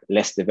 in fact,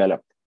 less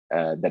developed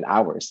than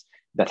ours,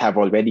 that have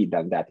already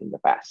done that in the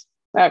past.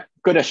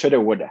 Coulda, shoulda,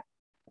 woulda,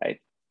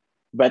 right?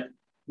 But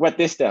what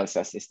this tells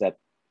us is that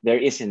there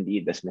is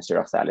indeed, as Mr.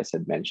 Rosales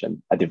had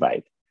mentioned, a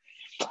divide.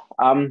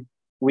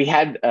 We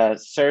had a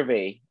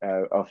survey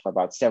of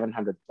about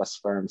 700 plus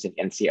firms in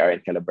NCR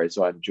and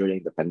Calabarzon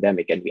during the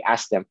pandemic, and we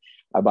asked them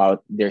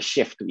about their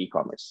shift to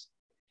e-commerce.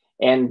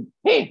 And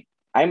hey,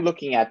 I'm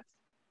looking at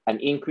an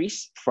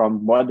increase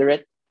from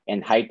moderate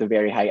and high to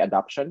very high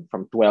adoption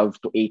from 12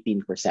 to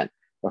 18%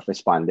 of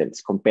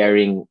respondents,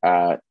 comparing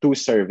two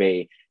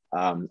survey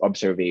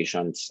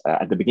observations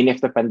at the beginning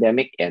of the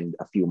pandemic and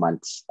a few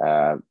months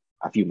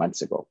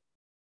ago.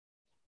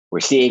 We're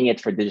seeing it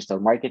for digital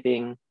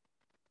marketing,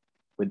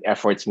 with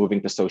efforts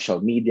moving to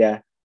social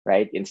media,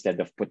 right? Instead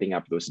of putting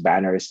up those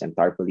banners and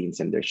tarpaulins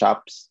in their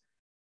shops.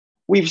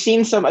 We've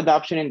seen some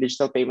adoption in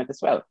digital payment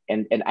as well.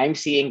 And I'm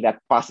seeing that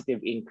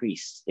positive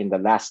increase in the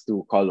last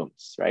two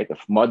columns, right? Of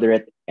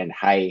moderate and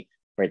high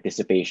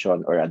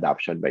participation or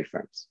adoption by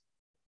firms.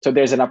 So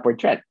there's an upward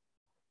trend.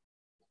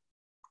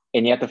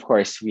 And yet, of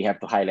course, we have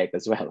to highlight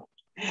as well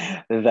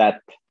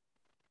that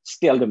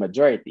still the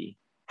majority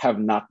have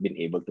not been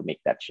able to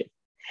make that shift.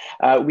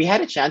 We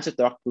had a chance to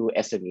talk to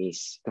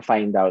SMEs to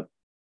find out,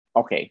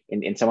 okay,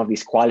 in some of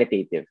these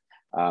qualitative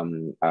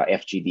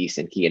FGDs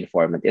and key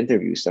informant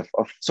interviews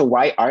so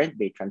why aren't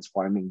they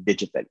transforming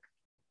digitally?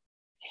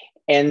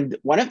 And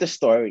one of the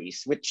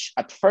stories, which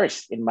at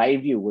first, in my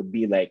view, would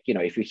be like,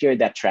 if you hear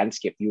that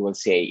transcript, you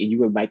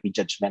might be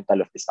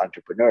judgmental of this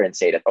entrepreneur and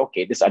say that,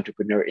 okay, this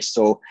entrepreneur is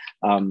so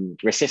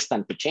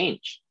resistant to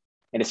change.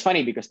 And it's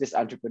funny because this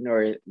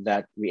entrepreneur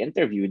that we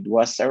interviewed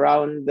was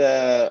around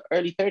the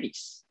early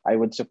 30s. I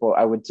would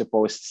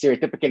suppose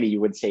stereotypically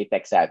you would say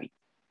tech savvy.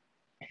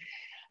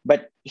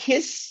 But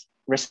his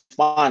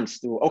response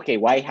to, okay,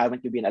 why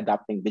haven't you been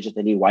adapting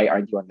digitally? Why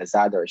aren't you on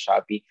Lazada or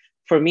Shopee?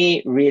 For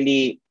me,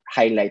 really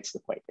highlights the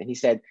point. And he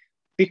said,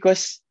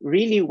 because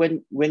really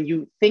when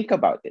you think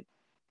about it,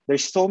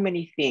 there's so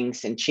many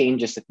things and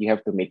changes that you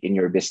have to make in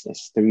your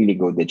business to really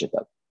go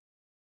digital.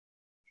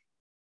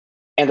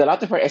 And a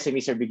lot of our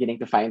SMEs are beginning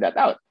to find that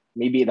out,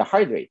 maybe the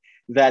hard way,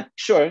 that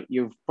sure,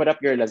 you've put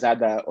up your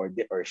Lazada or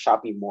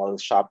Shopee mall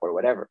shop or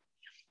whatever.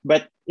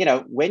 But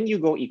when you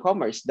go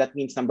e-commerce, that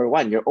means number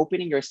one, you're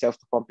opening yourself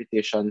to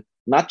competition,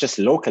 not just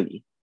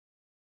locally,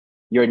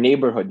 your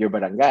neighborhood, your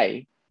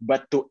barangay,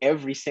 but to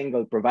every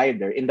single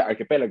provider in the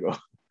archipelago,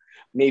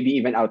 maybe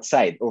even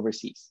outside,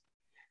 overseas.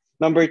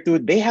 Number two,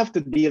 they have to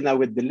deal now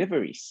with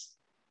deliveries,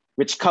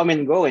 which come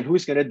and go, and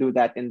who's going to do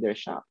that in their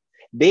shop?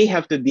 They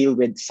have to deal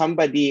with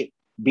somebody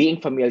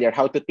being familiar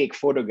how to take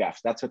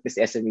photographs. That's what this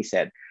SME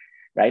said,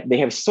 right? They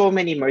have so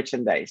many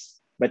merchandise,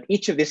 but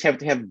each of these have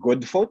to have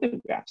good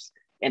photographs.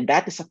 And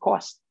that is a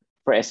cost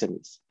for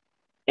SMEs.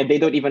 And they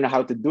don't even know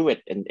how to do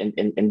it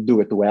and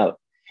do it well.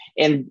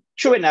 And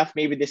true enough,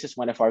 maybe this is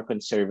one of our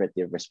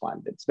conservative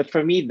respondents. But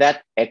for me,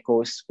 that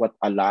echoes what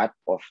a lot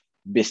of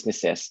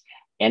businesses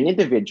and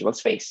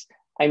individuals face.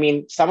 I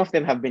mean, some of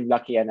them have been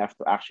lucky enough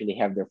to actually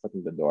have their foot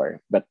in the door.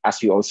 But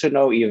as we also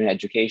know, even in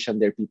education,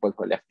 there are people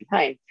who are left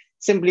behind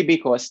simply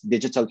because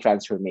digital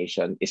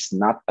transformation is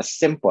not as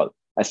simple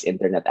as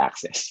internet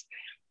access,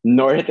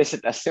 nor is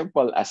it as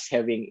simple as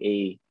having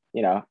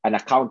an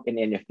account in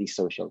any of these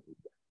social media.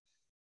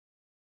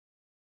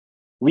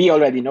 We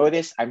already know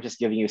this. I'm just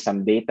giving you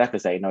some data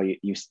because I know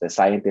the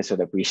scientists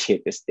would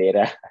appreciate this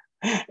data,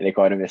 and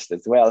economists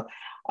as well.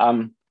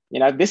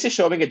 This is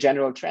showing a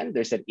general trend.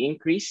 There's an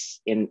increase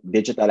in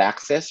digital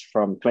access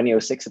from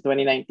 2006 to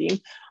 2019,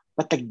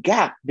 but the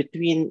gap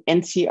between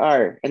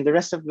NCR and the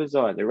rest of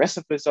Luzon, and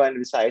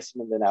Visayas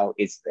and Mindanao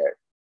is there.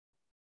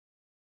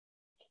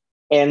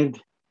 And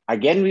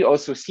again, we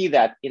also see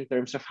that in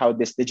terms of how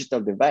this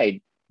digital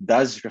divide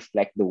does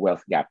reflect the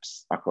wealth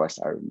gaps across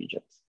our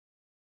regions.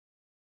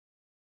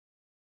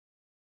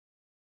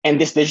 And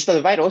this digital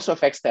divide also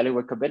affects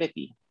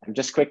teleworkability. And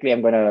just quickly,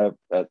 I'm going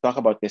to talk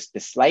about this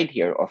slide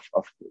here of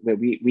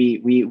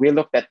we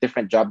looked at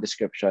different job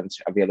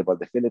descriptions available in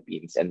the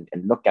Philippines and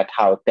look at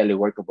how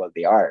teleworkable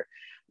they are.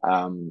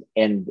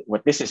 And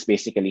what this is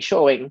basically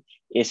showing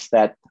is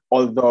that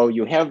although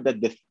you have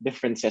the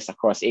differences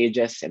across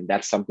ages, and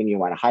that's something you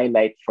want to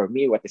highlight, for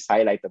me, what is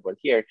highlightable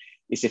here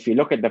is if you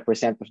look at the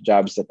percent of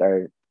jobs that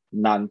are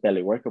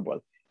non-teleworkable,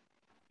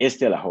 it's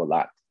still a whole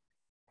lot.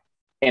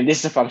 And this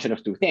is a function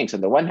of two things. On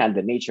the one hand,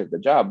 the nature of the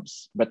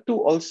jobs, but two,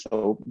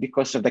 also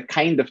because of the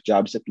kind of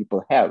jobs that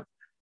people have,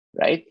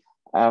 right?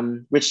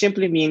 Which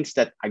simply means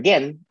that,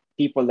 again,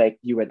 people like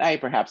you and I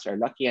perhaps are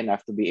lucky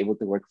enough to be able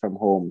to work from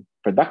home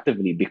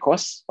productively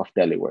because of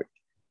telework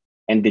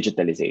and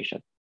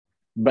digitalization.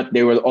 But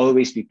there will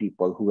always be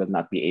people who will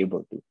not be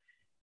able to.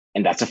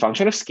 And that's a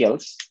function of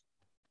skills,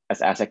 as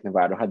Asek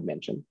Navarro had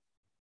mentioned.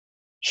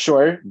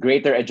 Sure,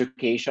 greater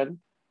education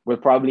will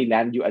probably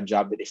land you a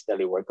job that is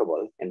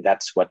teleworkable. And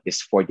that's what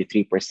this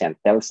 43%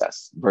 tells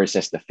us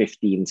versus the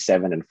 15,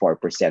 7, and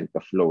 4%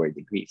 of lower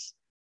degrees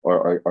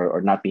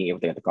or not being able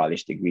to get a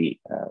college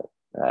degree.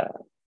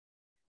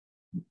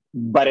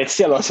 But it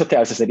still also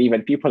tells us that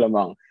even people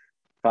among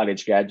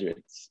college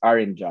graduates are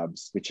in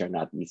jobs which are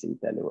not easily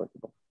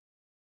teleworkable.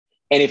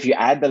 And if you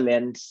add the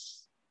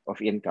lens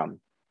of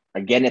income,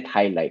 again, it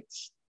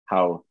highlights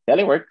how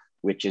telework,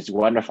 which is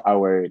one of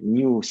our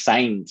new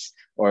signs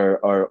or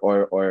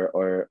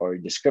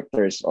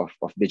descriptors of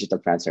digital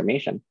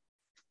transformation,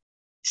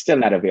 still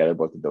not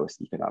available to those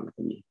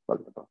economically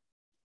vulnerable.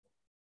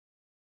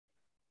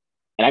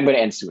 And I'm going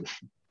to end soon.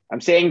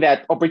 I'm saying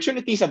that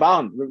opportunities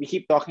abound. We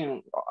keep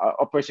talking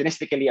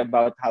opportunistically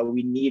about how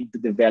we need to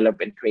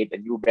develop and create a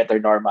new, better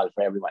normal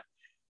for everyone,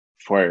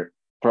 for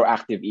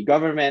proactive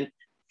e-government,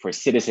 for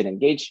citizen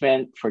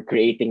engagement, for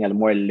creating a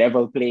more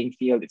level playing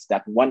field. It's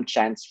that one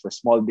chance for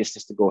small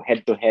business to go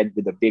head to head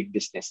with a big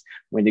business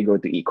when they go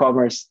to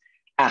e-commerce,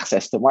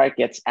 access to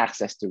markets,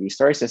 access to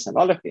resources, and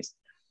all of this.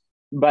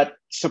 But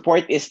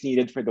support is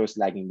needed for those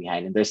lagging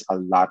behind, and there's a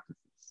lot of this.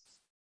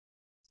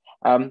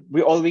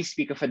 We always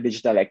speak of a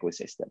digital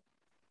ecosystem.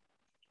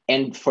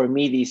 And for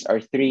me, these are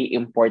three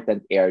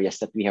important areas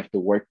that we have to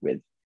work with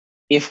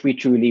if we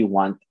truly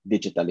want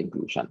digital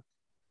inclusion.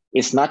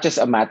 It's not just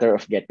a matter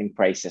of getting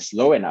prices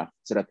low enough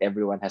so that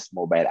everyone has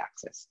mobile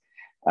access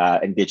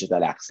and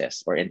digital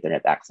access or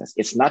internet access.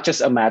 It's not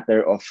just a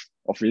matter of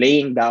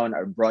laying down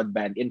our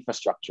broadband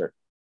infrastructure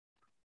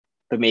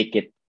to make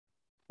it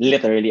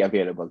literally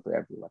available to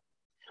everyone.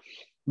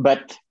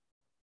 But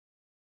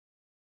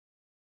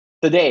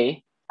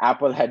today,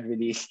 Apple had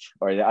released,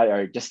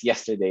 or just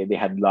yesterday, they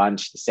had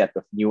launched a set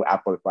of new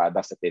Apple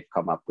products that they've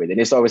come up with. And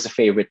it's always a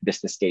favorite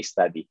business case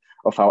study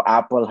of how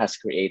Apple has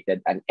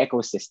created an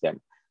ecosystem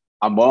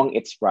among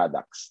its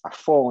products, a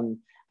phone,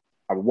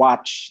 a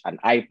watch, an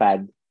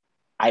iPad,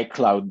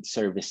 iCloud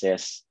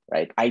services,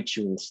 right?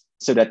 iTunes,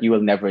 so that you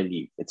will never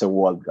leave. It's a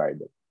walled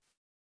garden.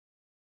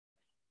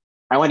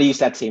 I want to use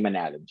that same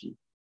analogy,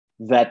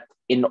 that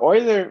in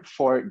order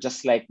for,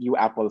 just like you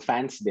Apple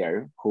fans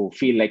there who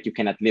feel like you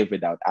cannot live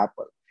without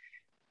Apple,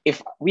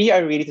 if we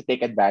are really to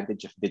take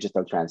advantage of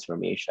digital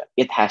transformation,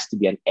 it has to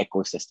be an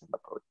ecosystem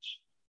approach.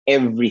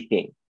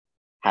 Everything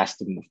has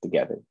to move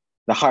together,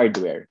 the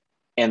hardware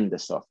and the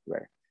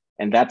software.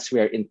 And that's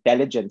where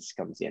intelligence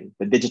comes in,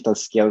 the digital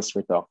skills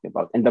we're talking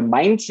about, and the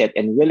mindset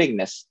and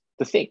willingness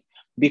to think.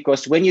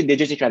 Because when you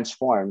digitally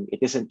transform, it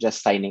isn't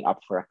just signing up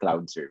for a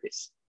cloud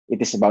service.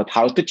 It is about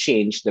how to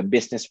change the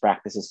business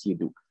practices you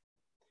do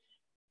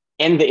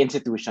and the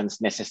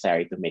institutions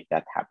necessary to make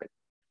that happen.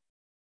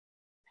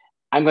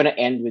 I'm going to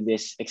end with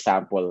this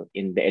example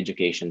in the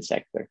education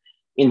sector.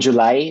 In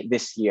July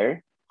this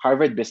year,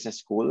 Harvard Business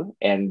School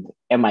and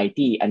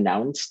MIT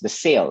announced the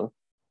sale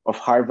of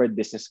Harvard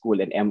Business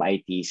School and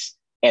MIT's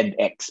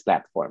edX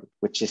platform,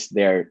 which is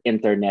their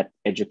internet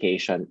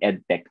education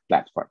edtech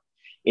platform.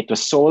 It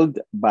was sold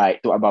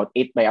by about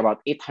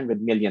 $800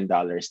 million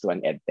to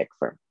an edtech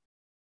firm.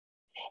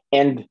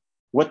 And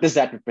what does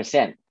that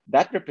represent?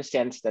 That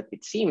represents that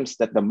it seems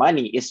that the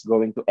money is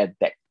going to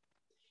edtech.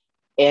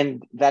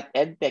 And that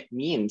EdTech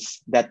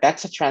means that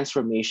that's a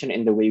transformation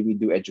in the way we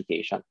do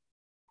education.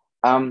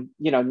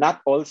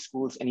 Not all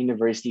schools and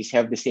universities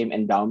have the same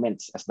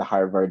endowments as the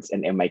Harvards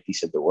and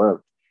MITs of the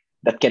world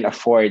that can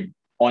afford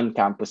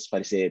on-campus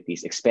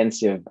facilities,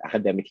 expensive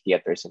academic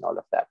theaters, and all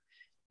of that.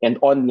 And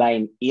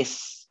online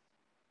is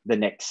the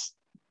next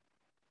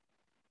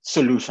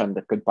solution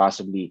that could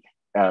possibly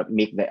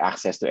make the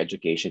access to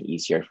education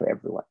easier for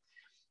everyone.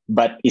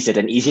 But is it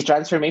an easy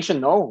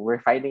transformation? No, we're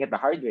finding it the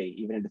hard way,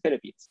 even in the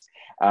Philippines.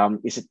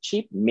 Is it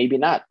cheap? Maybe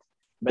not.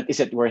 But is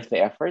it worth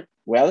the effort?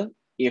 Well,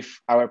 if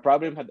our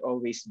problem had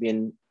always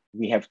been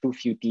we have too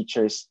few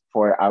teachers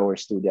for our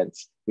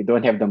students, we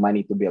don't have the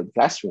money to build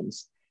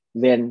classrooms,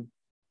 then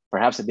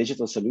perhaps a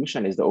digital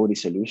solution is the only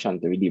solution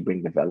to really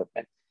bring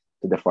development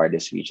to the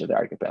farthest reach of the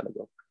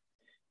archipelago.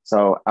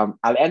 So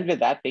I'll end with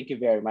that. Thank you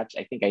very much.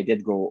 I think I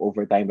did go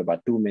over time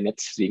about 2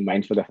 minutes, being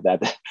mindful of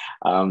that,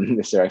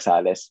 Mr.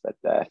 Rosales. But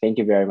thank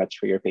you very much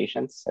for your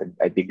patience.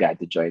 I'd be glad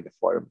to join the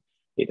forum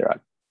later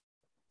on.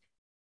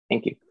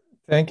 Thank you.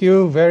 Thank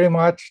you very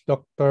much,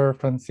 Dr.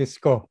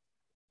 Francisco.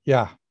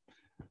 Yeah.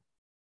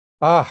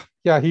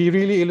 He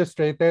really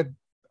illustrated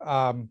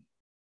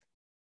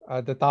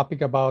the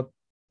topic about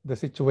the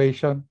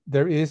situation.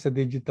 There is a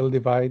digital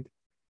divide,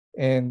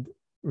 and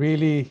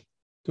really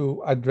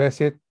to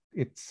address it,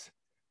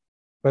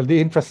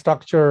 the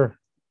infrastructure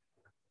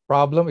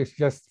problem is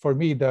just, for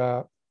me,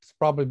 it's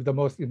probably the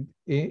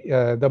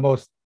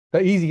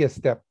easiest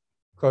step,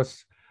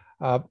 because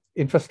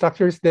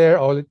infrastructure is there.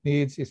 All it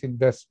needs is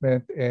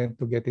investment and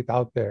to get it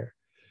out there.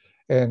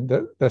 And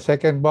the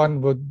second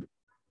one would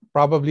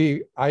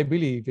probably, I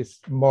believe, is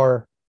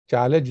more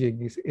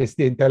challenging, is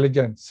the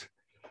intelligence.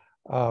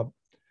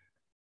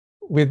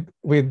 With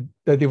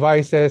the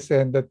devices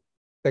and the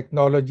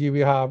technology we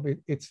have,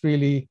 it's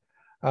really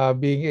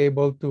being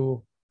able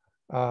to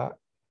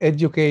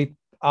educate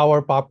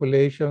our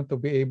population to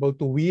be able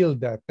to wield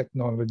that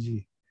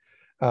technology.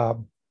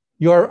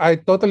 I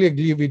totally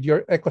agree with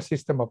your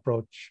ecosystem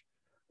approach.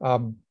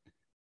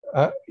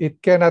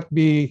 It cannot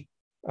be,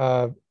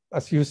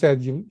 as you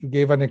said, you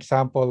gave an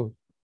example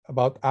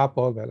about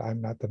Apple. Well,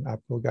 I'm not an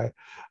Apple guy.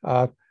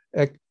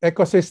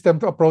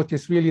 Ecosystem approach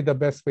is really the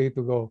best way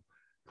to go,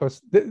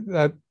 because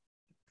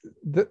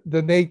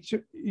the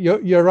nature,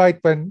 you're right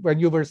when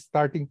you were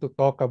starting to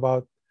talk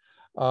about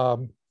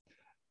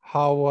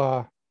how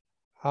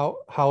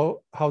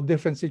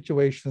different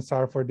situations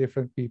are for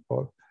different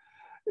people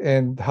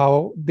and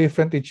how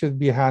different it should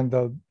be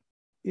handled.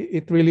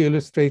 It really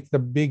illustrates the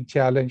big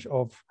challenge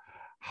of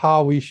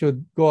how we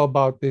should go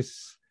about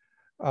this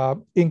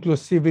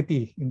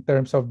inclusivity in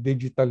terms of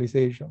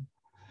digitalization.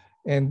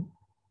 And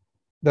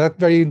that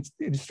very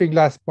interesting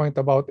last point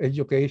about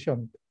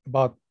education,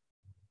 about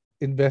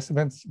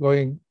investments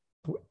going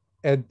to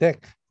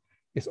EdTech,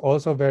 is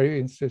also very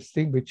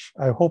interesting, which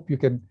I hope you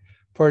can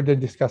further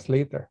discuss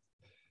later.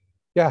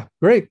 Yeah,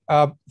 great.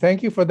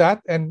 Thank you for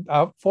that. And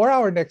for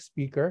our next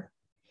speaker,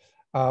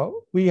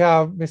 we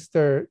have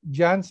Mr.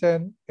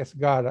 Jansen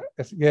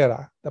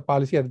Esguera, the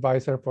Policy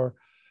Advisor for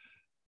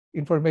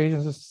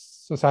Information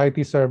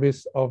Society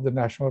Service of the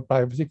National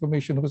Privacy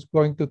Commission, who's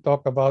going to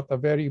talk about a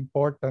very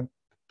important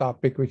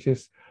topic, which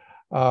is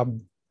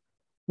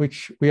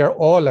which we are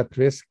all at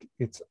risk.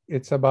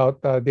 It's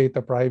about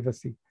data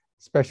privacy,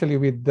 especially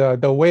with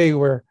the way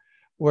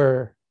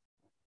we're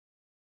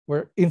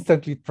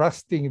instantly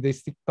trusting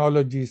these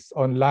technologies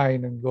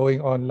online and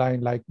going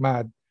online like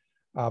mad.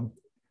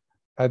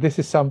 This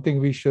is something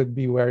we should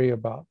be wary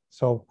about.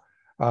 So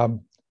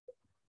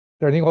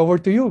turning over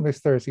to you,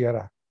 Mr.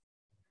 Sierra.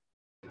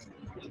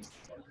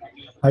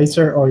 Hi,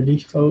 Sir Orly.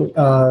 So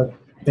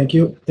thank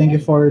you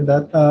for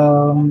that.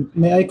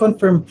 May I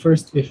confirm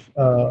first if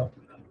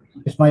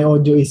my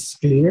audio is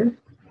clear,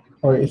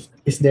 or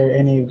is there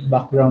any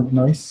background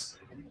noise?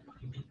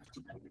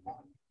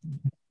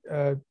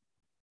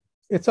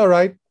 It's all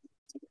right.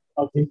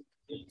 Okay.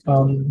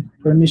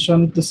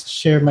 Permission to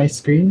share my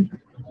screen.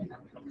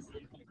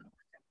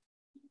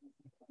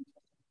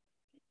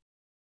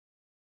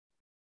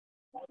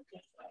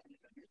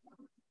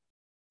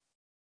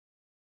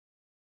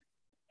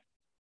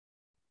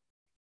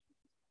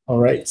 All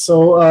right.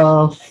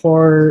 So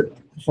for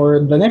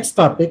the next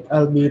topic,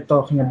 I'll be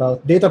talking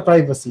about data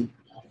privacy.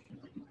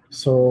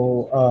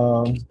 So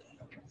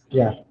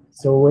yeah.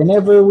 So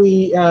whenever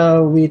we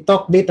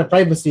talk data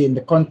privacy in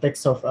the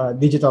context of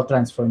digital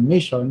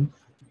transformation,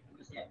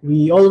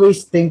 we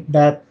always think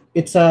that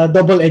it's a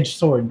double-edged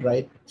sword,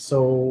 right?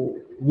 So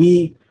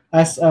we,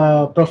 as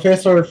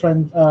Professor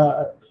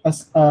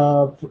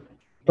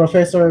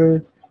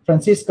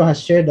Francisco has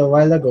shared a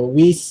while ago,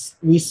 we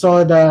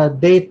saw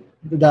the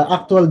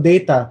actual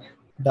data,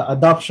 the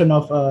adoption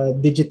of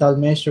digital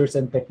measures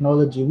and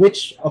technology,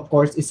 which of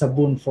course is a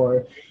boon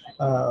for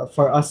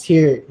us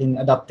here in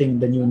adopting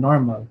the new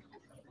normal.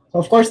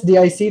 Of course, the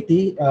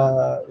ICT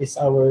is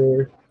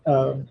our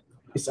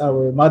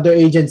mother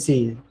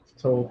agency.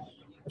 So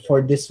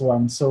for this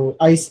one, so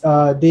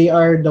they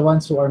are the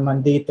ones who are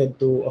mandated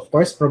to, of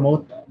course,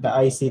 promote the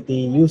ICT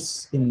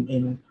use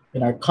in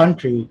our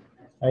country.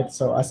 right?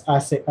 So as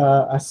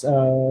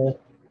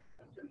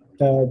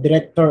the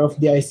director of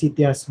the ICT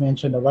has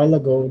mentioned a while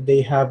ago,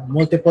 they have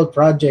multiple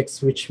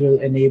projects which will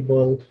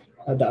enable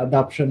the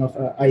adoption of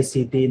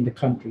ICT in the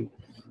country.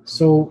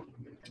 So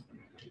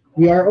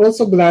we are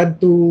also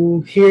glad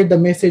to hear the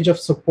message of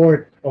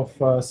support of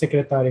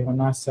Secretary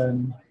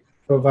Honasan,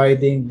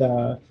 providing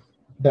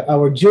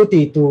our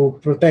duty to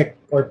protect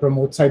or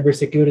promote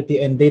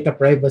cybersecurity and data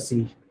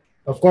privacy.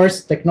 Of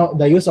course,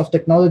 the use of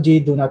technology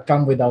do not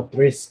come without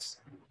risks.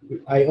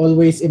 I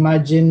always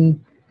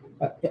imagine,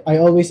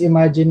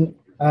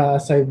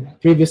 as I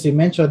previously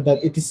mentioned,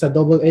 that it is a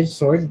double-edged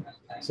sword.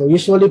 So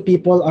usually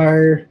people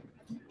are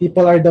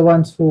the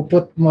ones who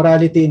put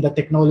morality in the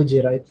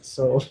technology, right?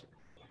 So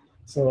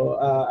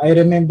I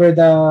remember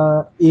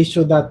the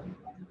issue that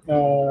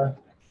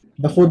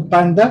the Food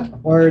Panda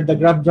or the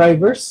Grab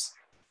drivers,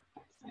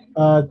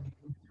 uh,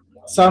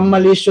 some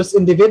malicious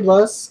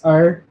individuals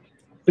are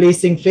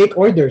placing fake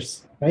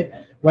orders, right?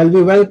 While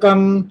we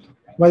welcome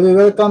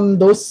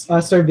those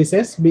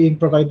services being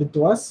provided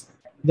to us,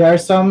 there are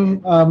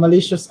some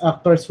malicious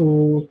actors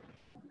who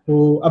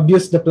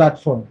abuse the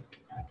platform.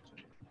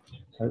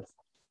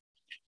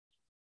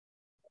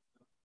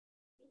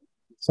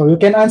 So you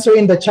can answer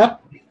in the chat.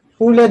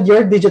 Who led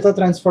your digital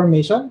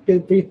transformation?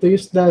 Feel free to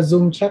use the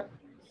Zoom chat.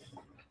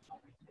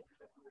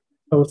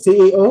 So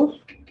CEO,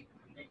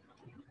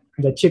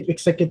 the Chief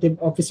Executive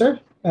Officer,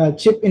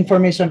 Chief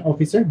Information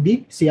Officer,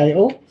 B,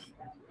 CIO,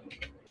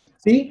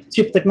 C,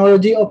 Chief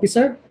Technology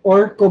Officer,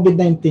 or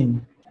COVID-19.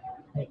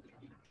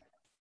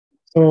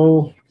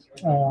 So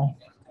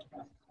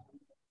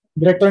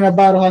Director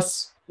Navarro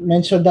has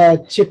mentioned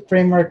the chip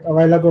framework a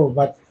while ago,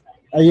 but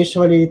I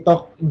usually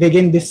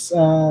begin this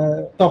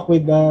talk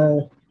with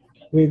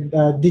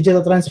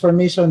digital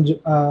transformation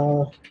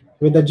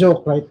with a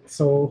joke, right?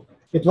 So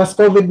it was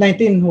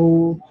COVID-19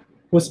 who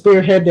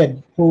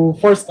spearheaded, who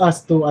forced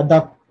us to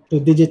adapt to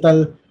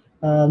digital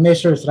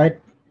measures, right?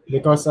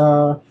 Because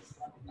our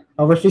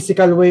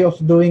physical way of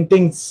doing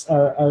things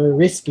are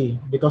risky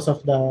because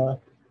of the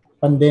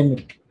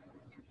pandemic.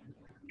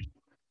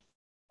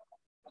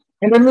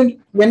 And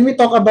when we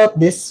talk about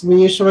this,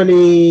 we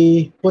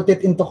usually put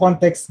it into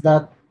context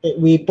that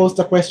we pose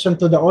a question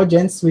to the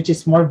audience, which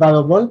is more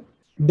valuable,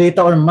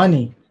 data or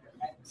money.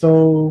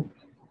 So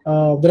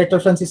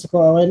Director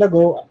Francisco a while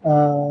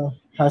ago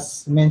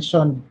has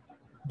mentioned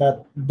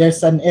that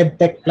there's an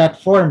edtech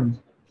platform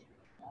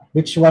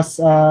which was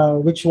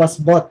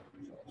bought,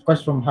 of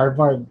course, from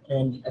Harvard,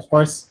 and of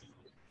course,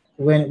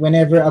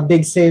 whenever a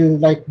big sale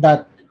like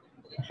that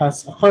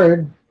has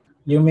occurred,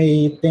 you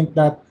may think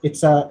that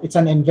it's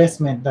an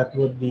investment that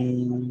would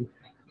be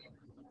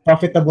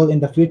profitable in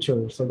the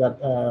future, so that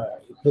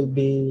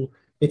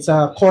it's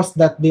a cost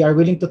that they are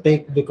willing to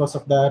take because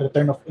of the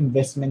return of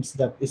investments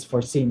that is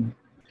foreseen,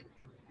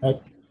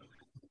 right?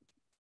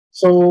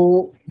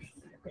 So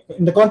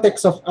in the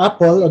context of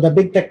Apple or the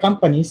big tech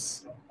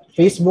companies,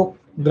 Facebook,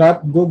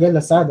 Grab, Google,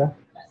 Lazada,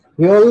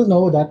 we all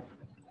know that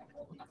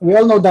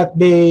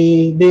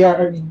they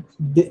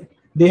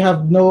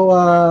have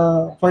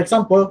no for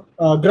example,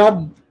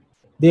 Grab,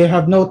 they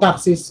have no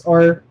taxis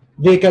or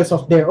vehicles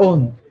of their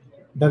own.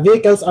 The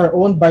vehicles are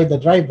owned by the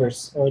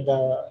drivers or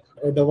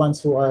the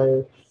ones who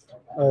are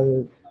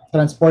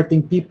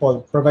transporting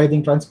people,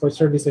 providing transport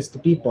services to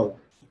people.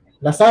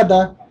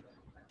 Lazada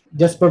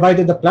just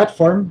provided the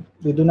platform.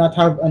 They do not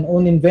have an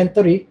own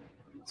inventory,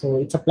 so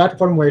it's a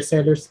platform where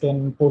sellers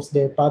can post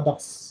their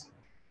products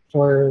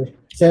for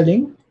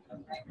selling.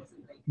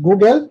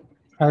 Google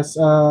has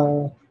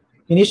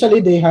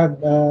initially they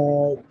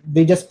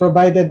just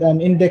provided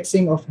an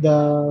indexing of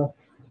the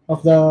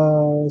of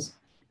the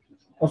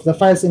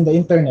files in the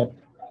internet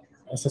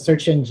as a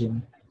search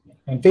engine.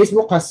 And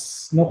Facebook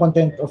has no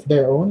content of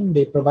their own.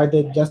 They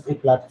provided just a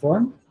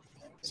platform.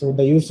 So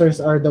the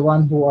users are the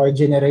one who are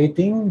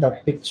generating the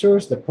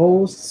pictures, the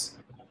posts,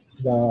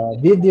 the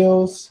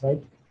videos, right?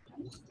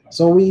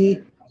 So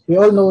we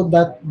all know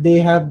that they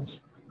have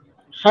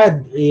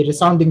had a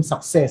resounding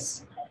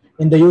success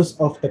in the use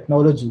of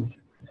technology.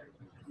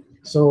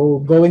 So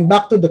going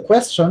back to the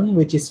question,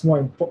 which is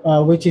more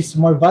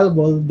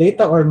valuable,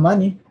 data or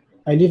money?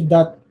 I leave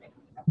that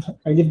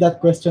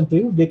question to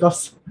you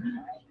because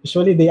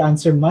usually they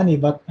answer money,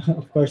 but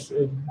of course,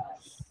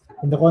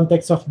 in the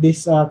context of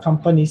these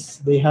companies,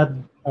 they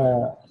had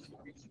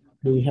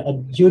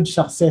huge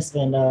success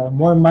and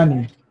more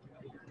money,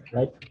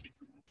 right?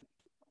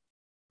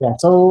 Yeah.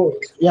 So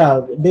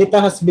yeah, data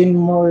has been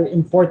more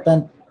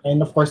important,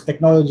 and of course,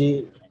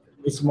 technology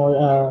is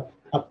more.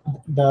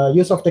 The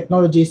use of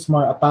technology is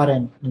more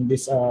apparent in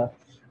this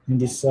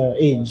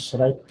age,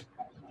 right?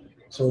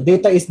 So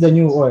data is the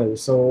new oil.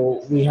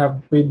 So we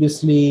have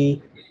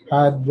previously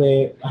had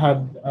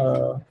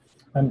an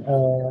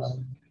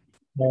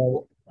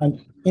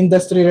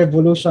industry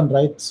revolution,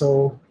 right?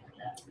 So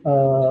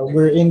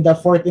we're in the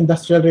fourth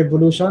industrial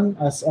revolution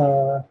as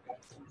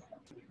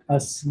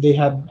they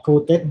had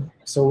quoted.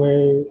 So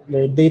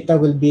where data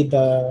will be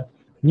the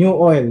new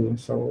oil.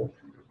 So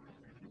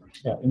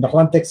yeah, in the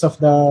context of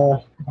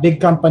the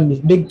big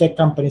tech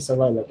companies a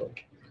while ago.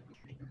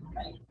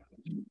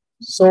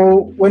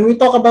 So when we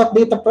talk about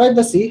data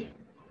privacy,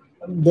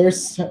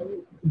 there's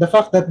the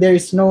fact that there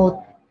is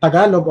no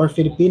Tagalog or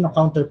Filipino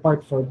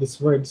counterpart for this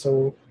word.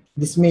 So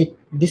this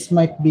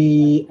might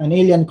be an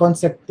alien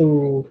concept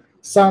to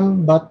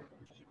some, but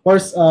of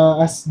course,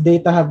 as the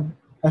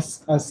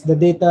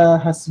data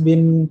has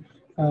been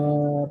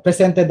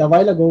presented a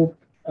while ago,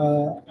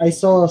 I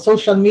saw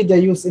social media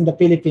use in the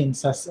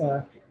Philippines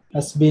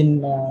has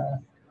been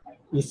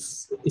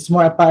is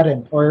more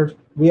apparent, or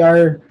we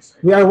are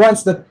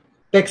once the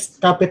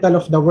text capital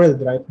of the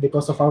world, right?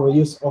 Because of our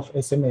use of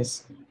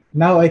SMS.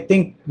 Now I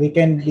think we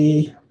can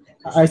be.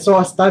 I saw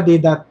a study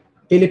that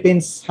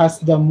Philippines has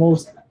the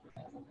most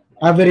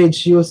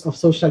average use of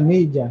social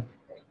media,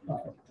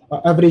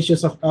 average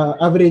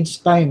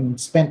time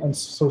spent on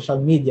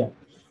social media.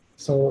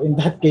 So in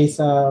that case,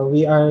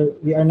 we are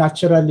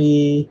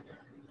naturally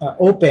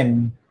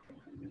open.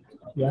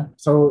 Yeah.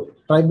 So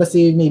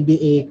privacy may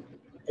be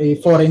a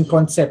foreign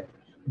concept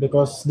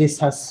because this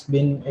has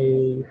been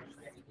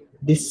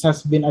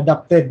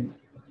adopted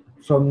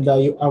from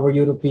our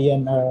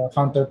European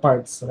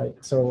counterparts, right?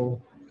 So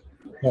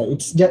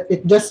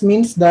it just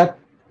means that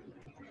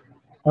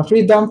a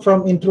freedom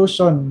from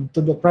intrusion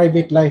to the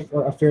private life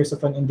or affairs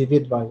of an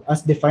individual,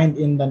 as defined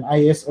in an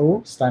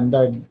ISO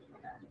standard.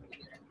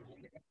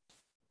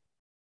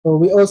 So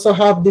we also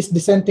have this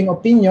dissenting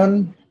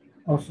opinion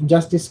of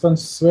Justice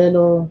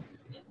Consuelo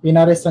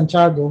Linares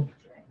Santiago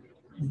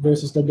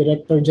versus the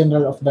Director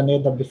General of the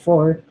NEDA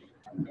before,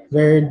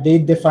 where they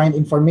define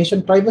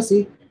information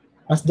privacy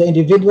as the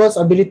individual's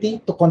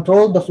ability to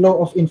control the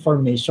flow of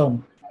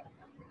information,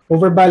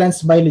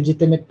 overbalanced by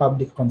legitimate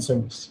public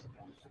concerns.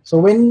 So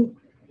when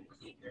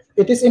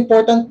it is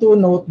important to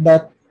note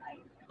that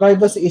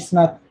privacy is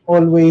not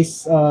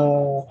always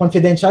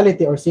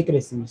confidentiality or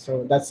secrecy.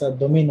 So that's a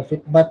domain of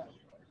it. But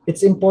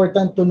it's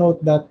important to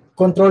note that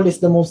control is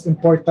the most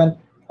important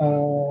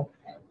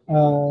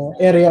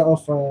area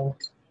of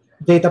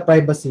data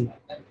privacy,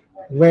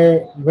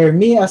 where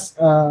me as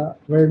an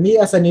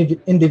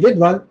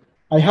individual,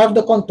 I have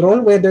the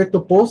control whether to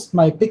post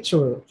my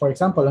picture, for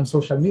example, on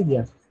social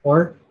media,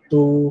 or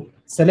to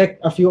select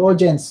a few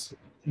audience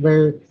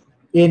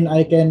wherein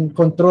I can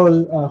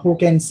control who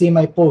can see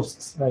my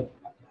posts, right?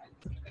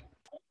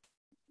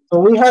 So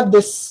we have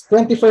this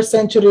 21st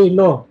century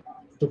law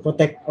to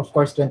protect, of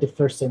course,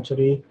 21st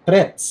century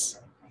threats.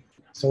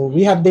 So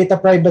we have data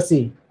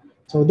privacy.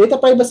 So Data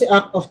Privacy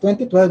Act of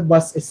 2012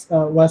 was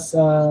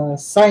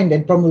signed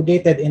and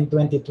promulgated in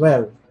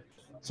 2012.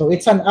 So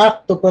it's an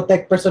act to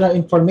protect personal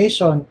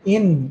information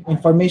in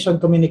information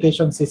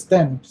communication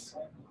systems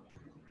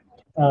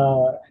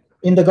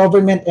in the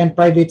government and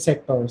private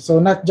sector. So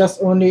not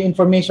just only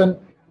information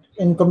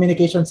in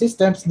communication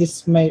systems,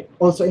 this may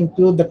also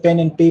include the pen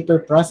and paper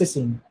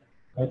processing.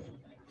 Right?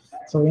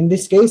 So in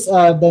this case,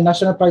 the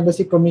National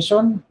Privacy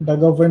Commission, the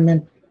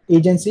government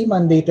agency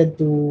mandated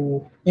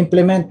to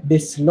implement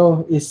this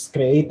law, is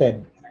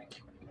created.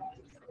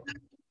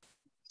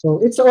 So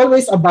it's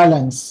always a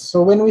balance.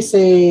 So when we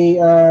say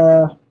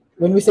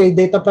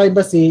data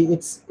privacy,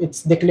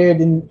 it's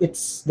declared in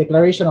its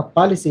declaration of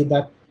policy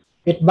that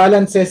it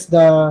balances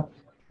the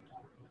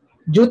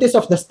duties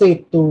of the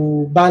state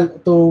to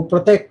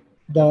protect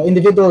the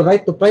individual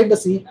right to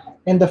privacy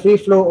and the free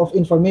flow of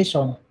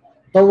information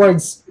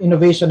towards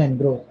innovation and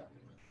growth.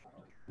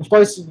 Of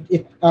course,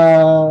 it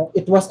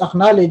was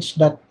acknowledged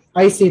that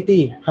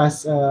ICT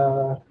has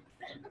a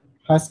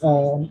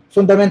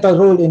fundamental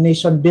role in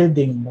nation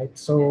building, right?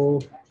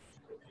 So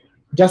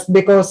just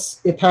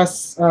because it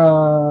has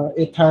a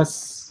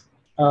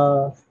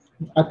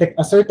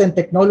certain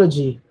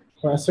technology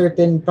or a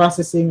certain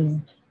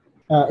processing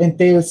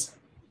entails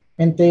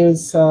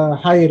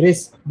high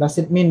risk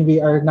doesn't mean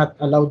we are not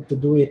allowed to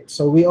do it.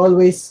 So we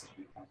always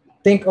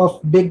think of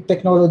big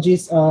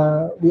technologies.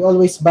 We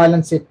always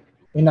balance it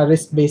in a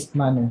risk-based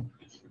manner.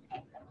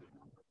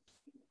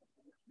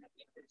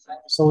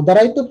 So the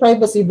right to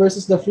privacy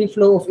versus the free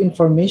flow of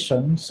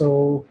information.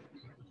 So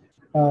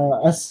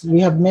as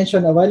we have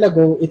mentioned a while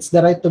ago, it's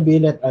the right to be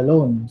let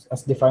alone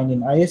as defined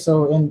in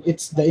ISO, and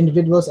it's the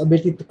individual's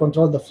ability to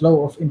control the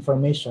flow of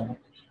information.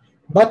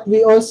 But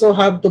we also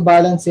have to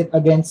balance it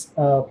against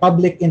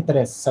public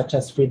interests such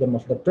as freedom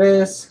of the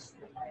press,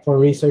 for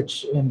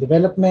research and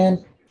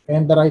development,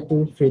 and the right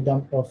to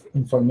freedom of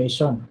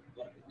information.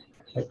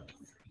 Right?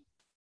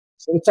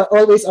 So it's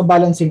always a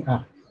balancing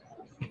act.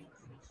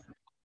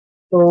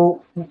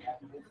 So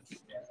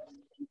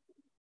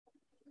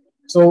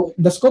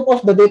the scope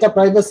of the data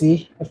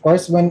privacy, of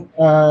course, when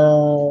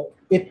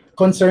it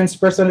concerns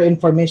personal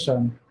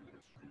information,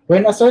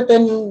 when a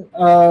certain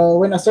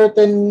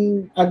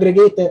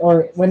aggregate,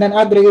 or when an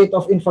aggregate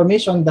of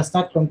information does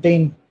not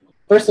contain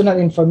personal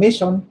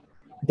information,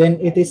 then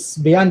it is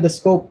beyond the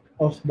scope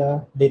of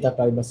the Data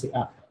Privacy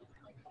Act.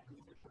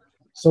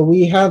 So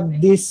we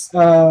have these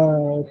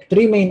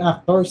three main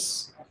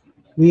actors.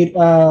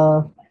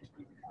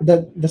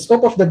 The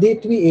scope of the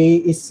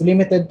D3A is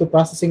limited to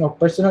processing of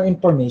personal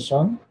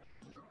information.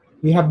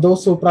 We have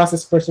those who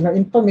process personal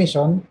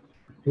information.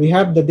 We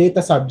have the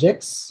data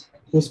subjects,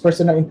 whose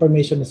personal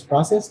information is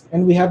processed,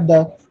 and we have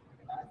the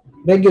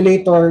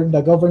regulator,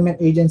 the government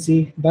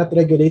agency that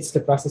regulates the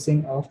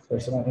processing of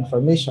personal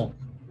information.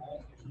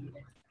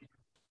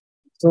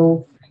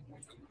 So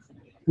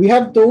we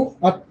have to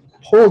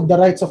uphold the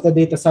rights of the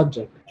data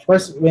subject.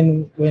 First,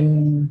 when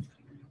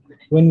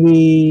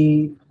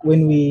we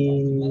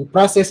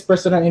process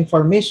personal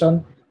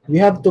information, we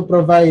have to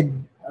provide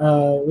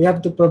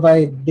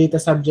data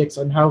subjects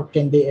on how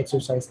can they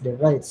exercise their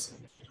rights.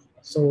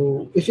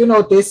 So if you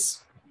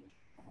notice,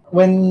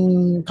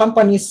 when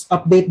companies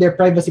update their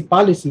privacy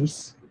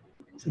policies,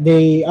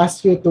 they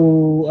ask you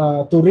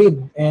to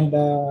read and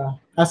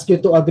ask you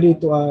to agree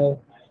to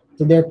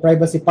their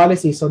privacy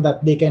policy so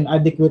that they can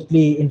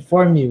adequately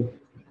inform you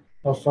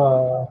of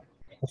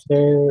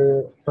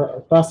their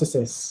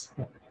processes.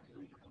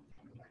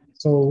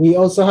 So we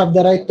also have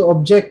the right to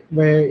object,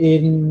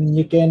 wherein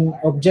you can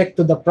object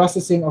to the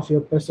processing of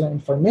your personal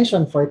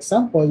information. For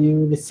example,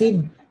 you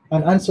receive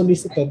an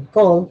unsolicited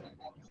call.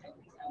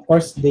 Of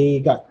course,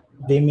 they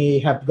may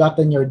have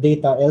gotten your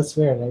data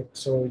elsewhere, right?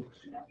 So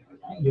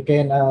you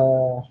can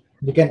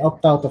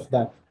opt out of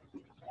that.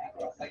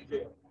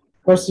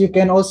 Of course, you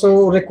can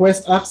also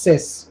request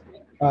access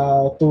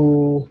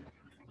to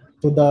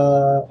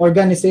the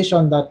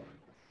organization that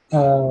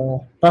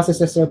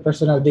processes your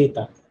personal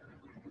data.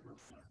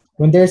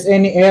 When there's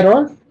any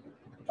error,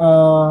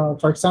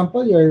 for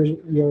example, your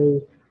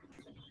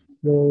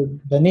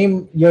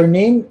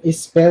name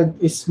is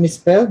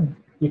misspelled,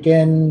 you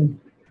can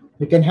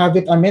have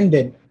it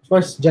amended.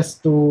 First,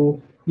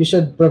 you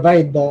should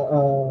provide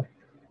the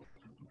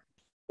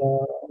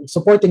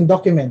supporting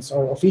documents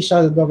or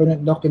official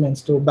government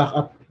documents to back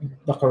up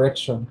the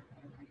correction.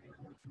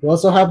 You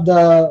also have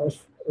the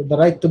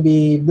right to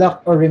be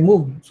blocked or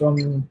removed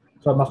from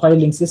a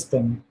filing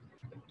system,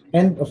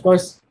 and of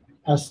course,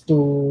 as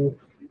to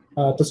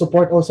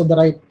support also the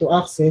right to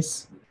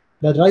access,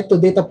 the right to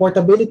data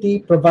portability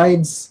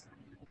provides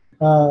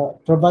the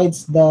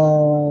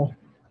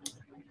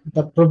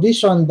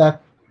provision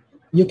that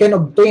you can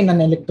obtain an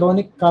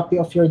electronic copy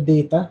of your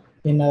data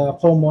in a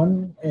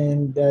common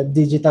and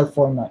digital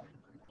format.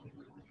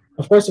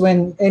 Of course,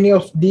 when any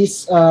of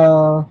these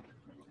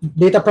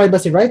data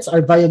privacy rights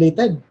are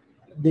violated,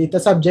 data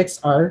subjects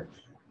are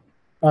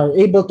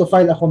able to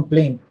file a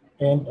complaint,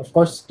 and of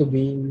course to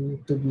be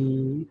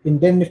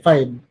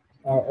indemnified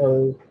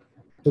or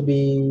to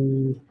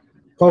be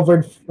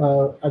covered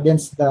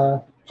against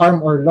the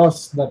harm or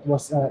loss that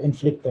was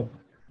inflicted.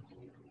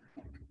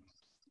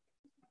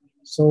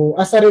 So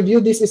as a review,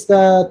 this is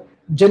the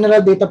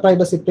general data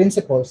privacy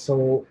principles.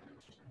 So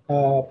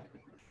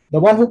the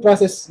one who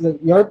processes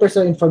your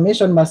personal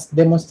information must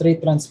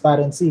demonstrate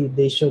transparency.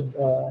 They should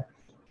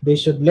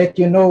let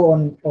you know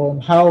on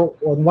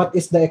what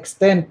is the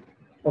extent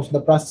of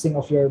the processing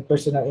of your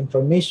personal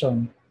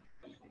information.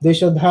 They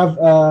should have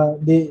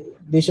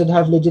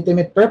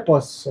legitimate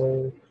purpose.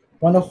 So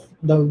one of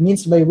the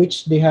means by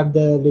which they have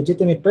the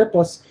legitimate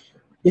purpose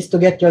is to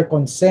get your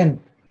consent.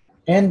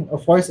 And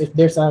of course, if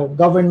there's a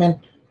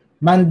government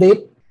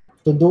mandate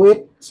to do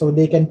it, so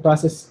they can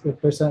process your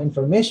personal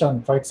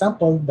information. For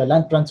example, the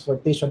Land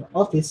Transportation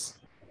Office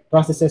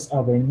processes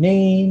our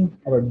name,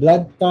 our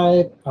blood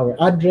type, our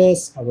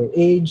address, our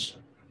age,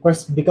 of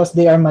course, because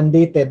they are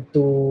mandated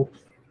to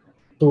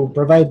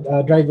provide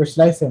a driver's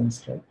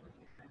license. Right?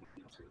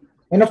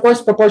 And of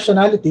course,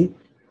 proportionality,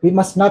 we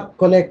must not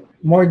collect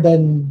more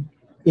than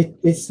it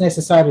is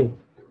necessary.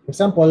 For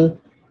example,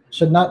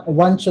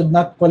 one should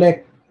not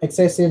collect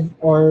excessive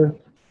or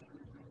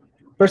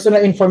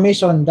personal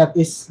information that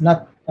is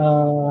not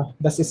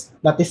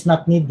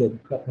needed.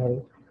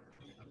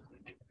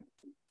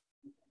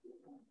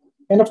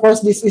 And of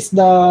course,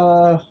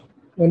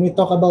 when we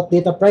talk about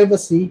data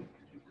privacy,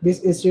 this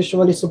is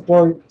usually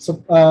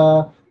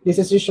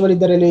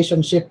the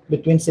relationship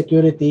between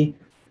security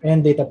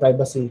and data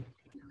privacy.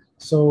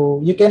 So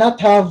you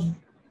cannot have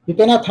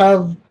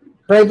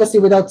privacy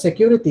without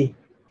security,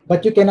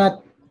 but you can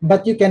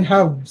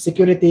have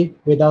security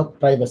without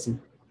privacy.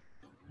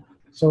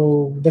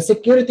 So the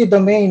security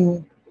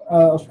domain,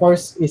 of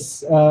course,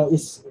 is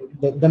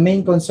the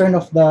main concern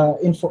of the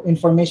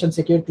information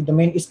security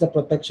domain is the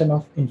protection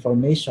of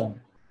information.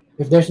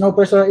 If there's no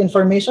personal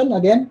information,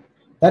 again,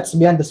 that's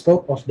beyond the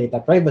scope of data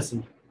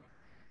privacy.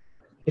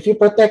 If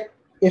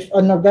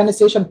an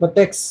organization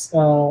protects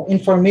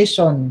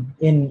information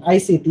in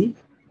ICT,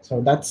 so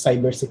that's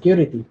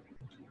cybersecurity.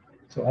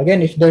 So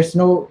again, if there's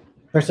no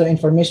personal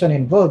information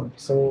involved,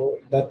 so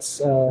that's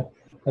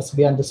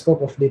beyond the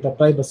scope of data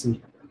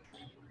privacy.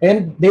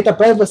 And data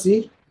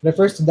privacy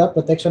refers to the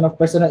protection of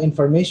personal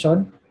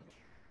information,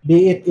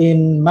 be it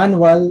in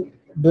manual,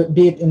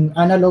 be it in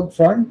analog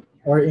form,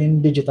 or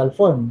in digital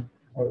form,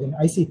 or in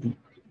ICT.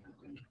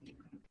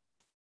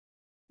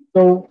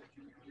 So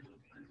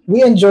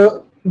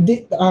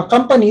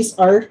companies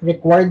are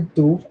required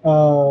to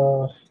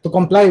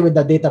comply with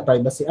the Data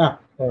Privacy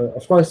Act. Or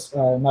of course,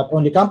 not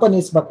only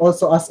companies, but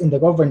also us in the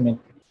government.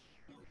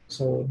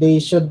 So they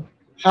should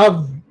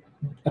have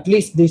at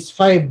least these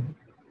 5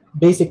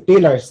 basic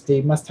pillars.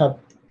 They must have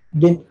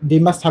they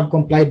must have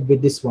complied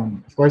with this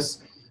one. Of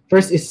course,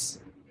 first is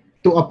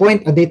to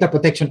appoint a data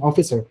protection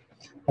officer.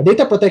 A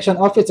data protection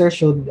officer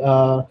should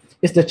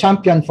is the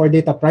champion for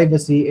data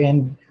privacy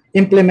and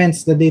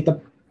implements the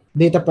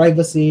data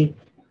privacy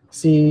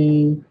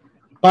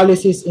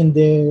policies in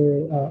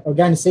their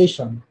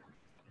organization.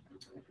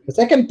 The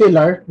second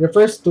pillar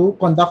refers to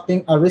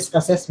conducting a risk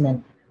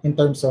assessment in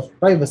terms of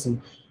privacy.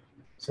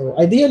 So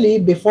ideally,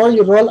 before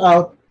you roll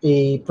out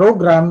a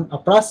program, a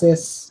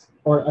process,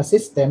 or a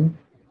system,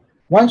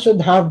 one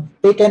should have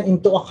taken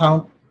into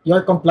account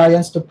your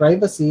compliance to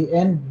privacy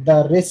and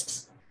the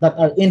risks that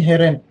are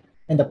inherent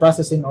in the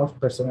processing of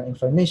personal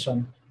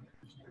information.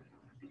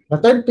 The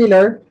third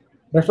pillar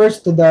refers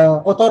to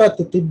the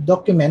authoritative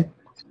document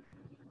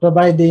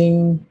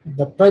providing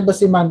the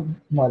privacy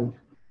manual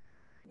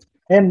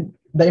and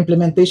the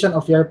implementation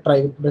of your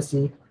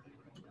privacy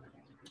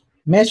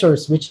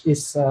measures, which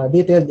is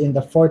detailed in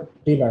the fourth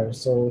pillar.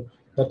 So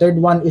the third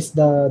one is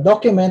the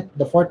document,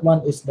 the fourth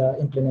one is the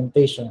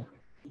implementation.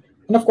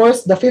 And of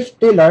course, the fifth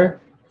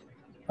pillar,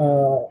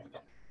 uh,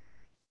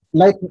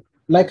 like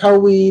like how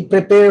we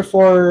prepare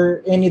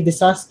for any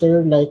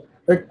disaster like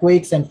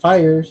earthquakes and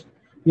fires,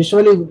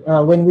 usually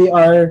when we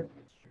are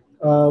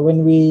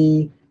when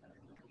we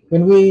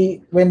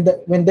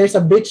when there's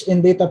a breach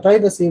in data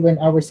privacy, when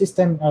our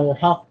system are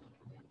hacked,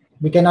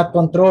 we cannot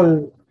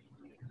control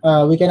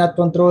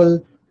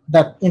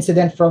that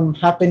incident from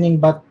happening,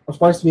 but of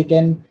course we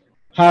can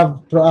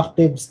have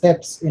proactive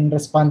steps in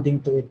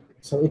responding to it.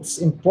 So it's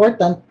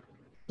important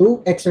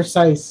to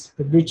exercise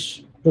the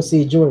breach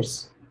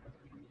procedures.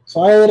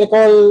 So I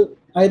recall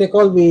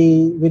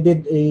we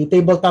did a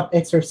tabletop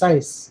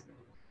exercise.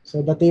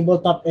 So the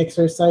tabletop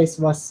exercise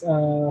was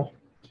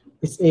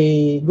is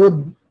a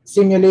good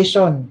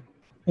simulation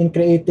in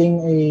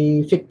creating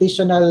a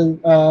fictional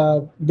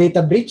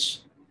data breach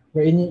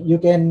wherein you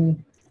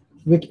can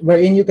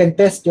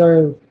test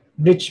your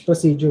breach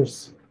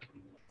procedures.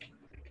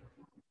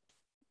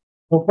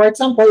 So for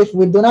example, if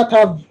we do not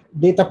have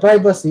data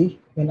privacy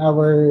in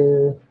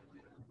our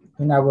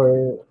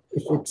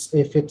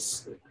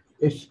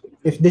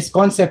if this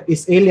concept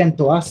is alien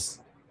to us,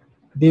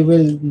 they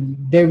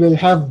will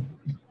have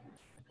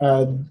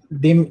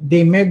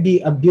they may be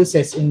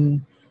abuses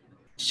in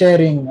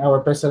sharing our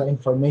personal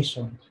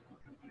information.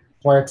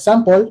 For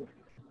example,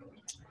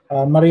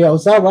 Maria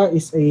Ozawa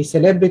is a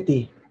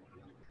celebrity.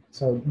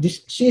 So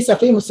she is a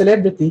famous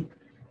celebrity,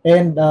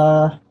 and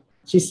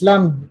she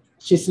slammed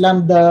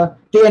the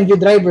TNV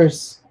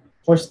drivers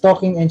for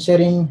stalking and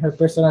sharing her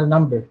personal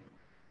number.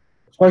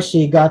 Of course,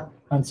 she got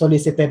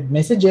unsolicited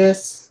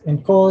messages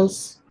and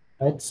calls,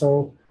 right?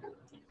 So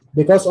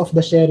because of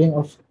the sharing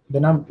of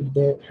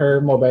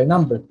her mobile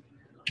number.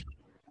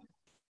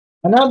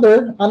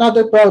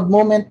 Another proud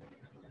moment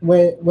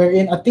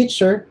wherein a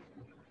teacher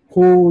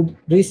who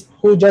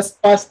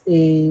just passed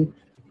the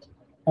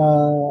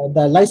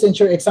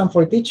licensure exam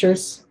for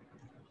teachers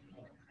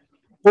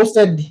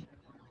posted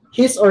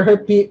his or her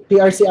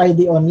PRC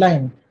ID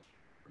online.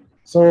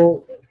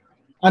 So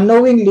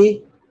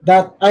unknowingly,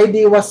 that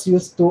ID was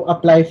used to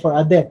apply for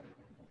a debt.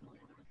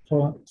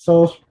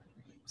 So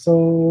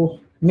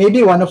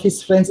maybe one of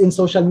his friends in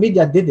social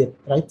media did it,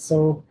 right?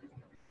 So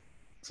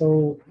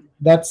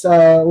that's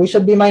we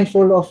should be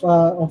mindful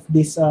of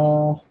this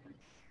our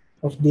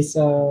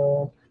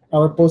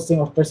posting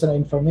of personal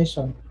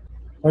information.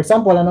 For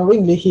example,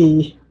 unknowingly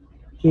he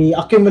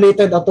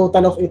accumulated a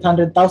total of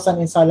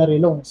 800,000 in salary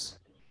loans,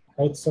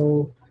 right?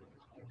 So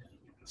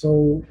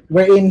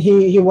wherein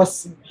he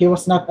was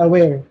not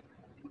aware,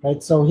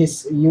 right? So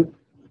his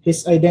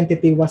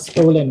identity was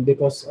stolen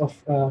because of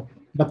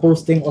the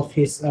posting of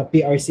his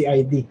PRC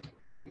ID.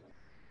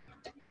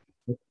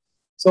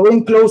 So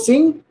in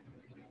closing,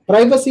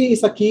 privacy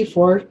is a key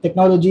for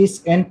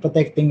technologies and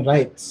protecting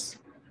rights.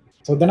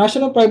 So the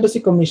National Privacy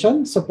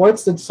Commission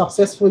supports the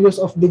successful use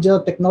of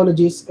digital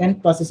technologies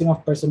and processing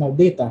of personal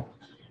data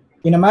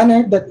in a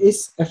manner that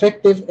is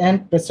effective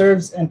and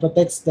preserves and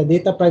protects the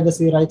data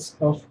privacy rights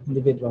of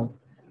individuals.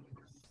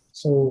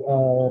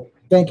 So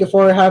thank you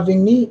for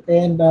having me,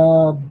 and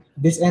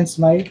this ends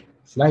my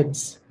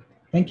slides.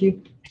 Thank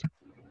you.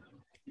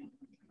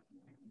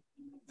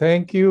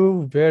 Thank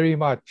you very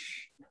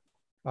much,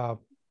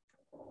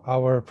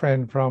 our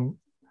friend from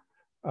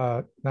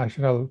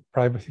National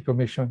Privacy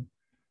Commission.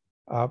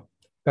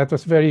 That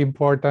was very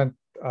important,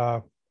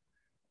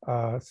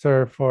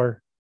 sir,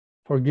 for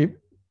give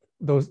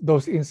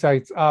those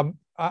insights. I'm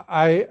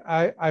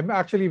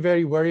actually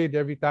very worried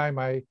every time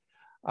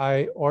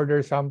I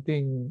order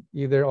something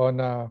either on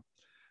a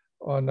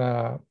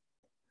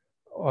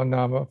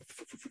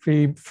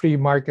free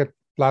market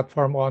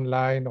platform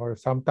online, or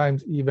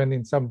sometimes even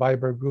in some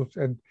Viber groups,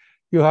 and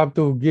you have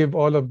to give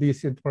all of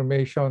this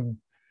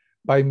information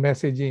by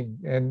messaging,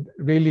 and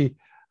really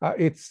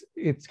it's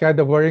kind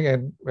of worrying.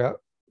 And well,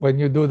 when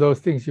you do those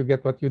things, you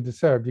get what you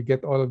deserve. You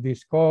get all of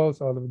these calls,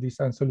 all of these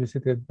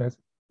unsolicited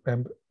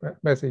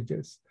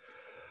messages.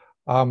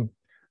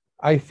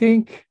 I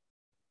think,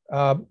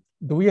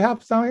 do we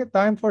have some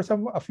time for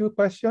a few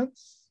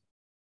questions?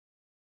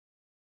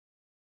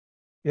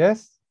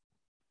 Yes?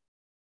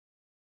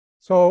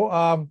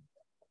 So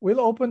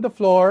we'll open the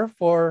floor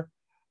for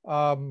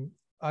an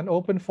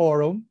open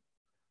forum.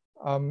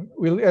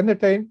 We'll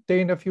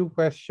entertain a few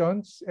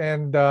questions,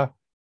 and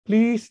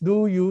please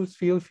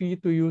feel free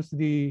to use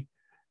the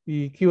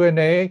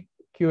Q&A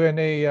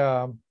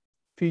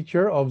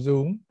feature of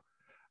Zoom.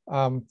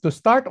 To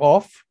start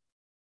off,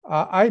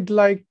 I'd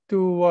like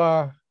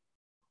to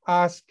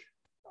ask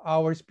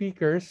our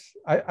speakers.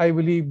 I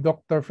believe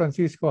Dr.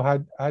 Francisco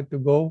had to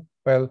go.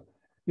 Well,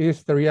 it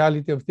is the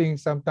reality of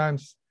things.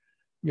 Sometimes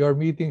your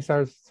meetings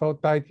are so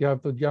tight you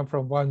have to jump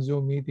from one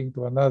Zoom meeting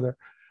to another.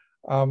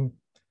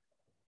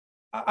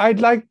 I'd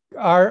like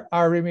our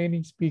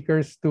remaining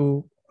speakers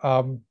to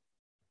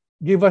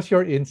give us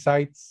your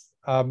insights.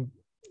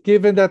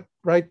 Given that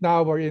right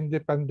now we're in the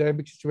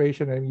pandemic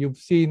situation and you've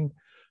seen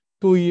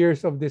 2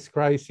 years of this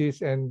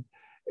crisis and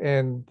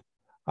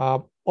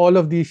all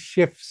of these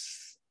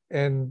shifts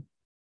and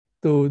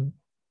to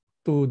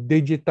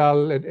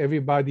digital and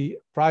everybody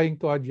trying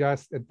to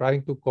adjust and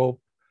trying to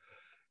cope.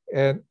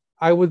 And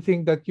I would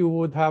think that you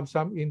would have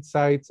some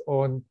insights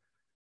on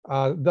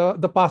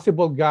the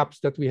possible gaps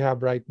that we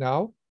have right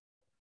now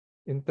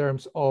in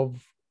terms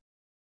of,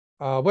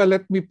 well,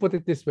 let me put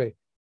it this way.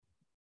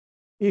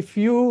 If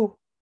you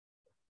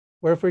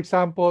were, for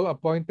example,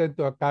 appointed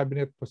to a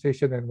cabinet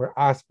position and were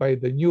asked by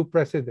the new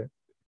president,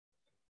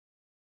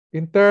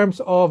 in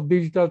terms of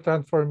digital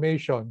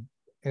transformation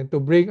and to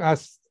bring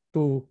us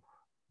to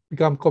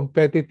become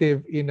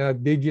competitive in a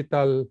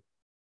digital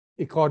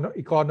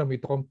economy,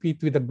 to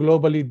compete with a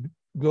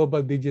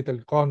global digital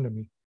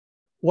economy,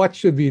 what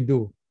should we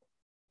do?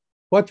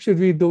 What should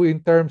we do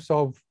in terms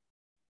of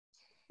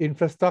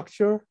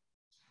infrastructure,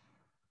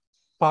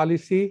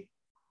 policy,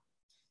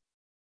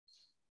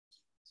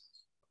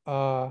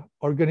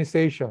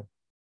 organization?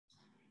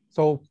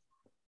 So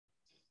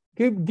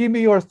give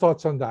me your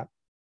thoughts on that.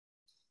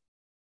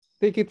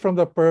 Take it from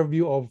the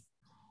purview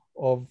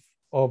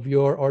of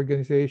your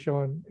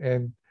organization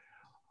and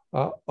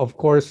of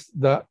course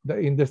the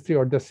industry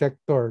or the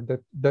sector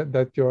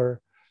that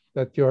you're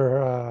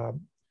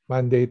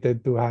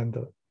mandated to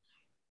handle.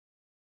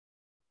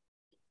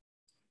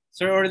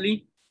 Sir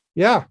Orly?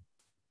 Yeah.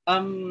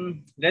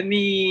 Let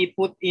me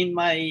put in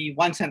my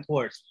 1 cent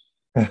worth.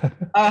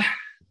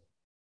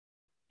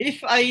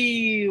 If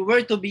I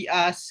were to be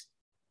asked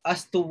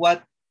as to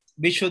what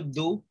we should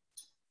do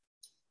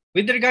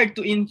with regard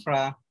to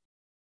infra,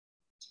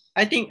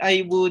 I think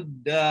I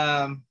would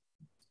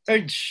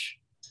urge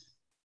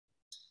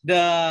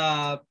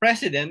the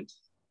president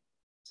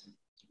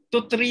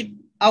to treat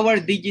our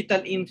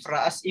digital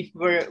infra as if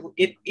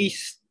it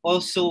is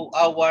also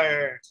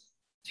our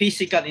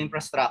physical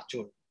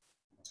infrastructure.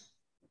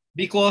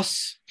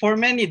 Because for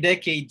many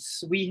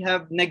decades, we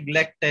have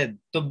neglected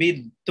to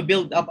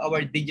build up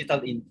our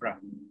digital infra.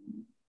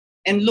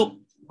 And look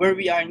where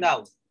we are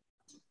now.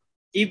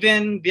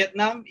 Even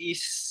Vietnam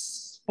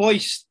is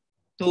poised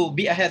to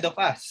be ahead of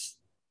us.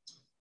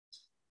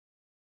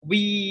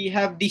 We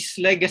have this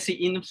legacy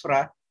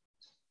infra,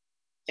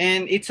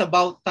 and it's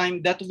about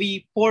time that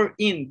we pour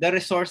in the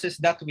resources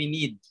that we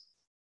need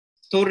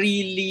to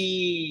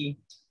really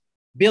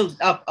build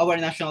up our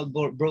national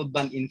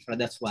broadband infra.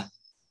 That's one.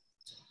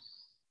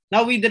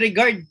 Now, with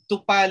regard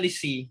to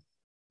policy,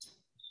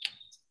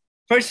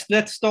 first,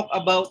 let's talk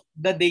about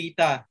the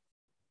data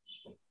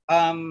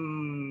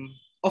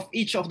of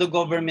each of the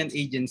government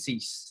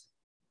agencies.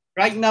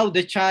 Right now,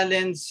 the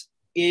challenge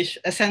is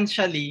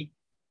essentially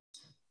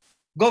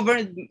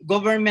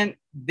government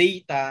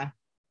data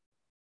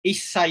is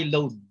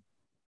siloed,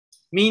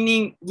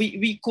 meaning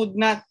we could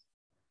not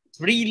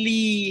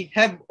really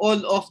have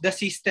all of the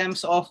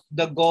systems of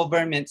the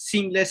government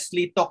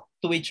seamlessly talk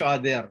to each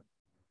other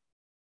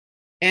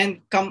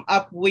and come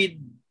up with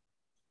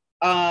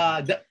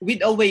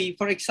a way,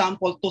 for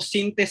example, to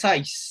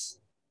synthesize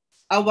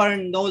our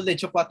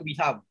knowledge of what we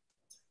have.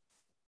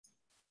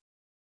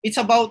 It's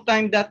about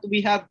time that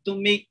we have to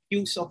make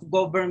use of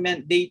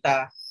government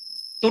data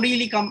to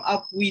really come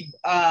up with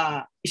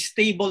a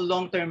stable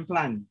long-term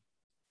plan.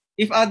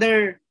 If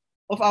other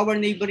of our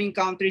neighboring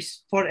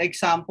countries, for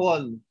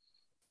example,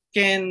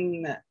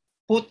 can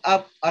put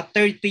up a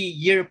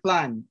 30-year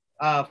plan,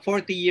 a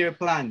 40-year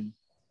plan,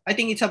 I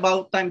think it's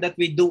about time that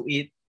we do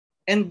it,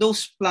 and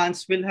those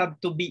plans will have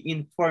to be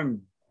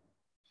informed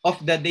of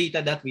the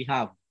data that we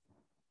have.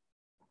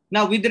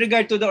 Now, with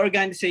regard to the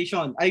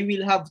organization, I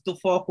will have to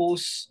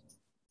focus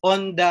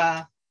on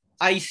the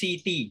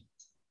ICT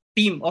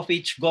team of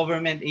each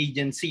government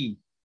agency.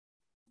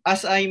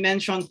 As I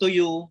mentioned to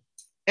you,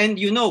 and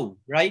you know,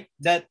 right,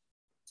 that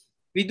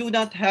we do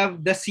not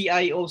have the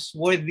CIOs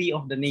worthy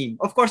of the name.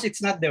 Of course,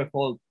 it's not their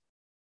fault.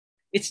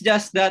 It's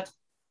just that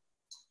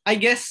I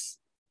guess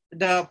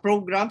the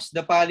programs,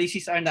 the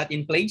policies are not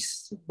in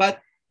place, but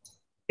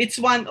it's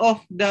one of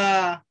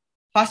the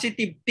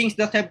positive things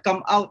that have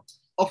come out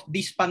of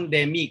this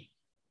pandemic.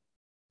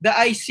 The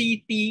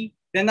ICT,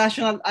 the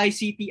national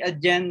ICT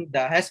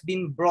agenda has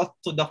been brought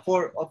to the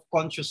fore of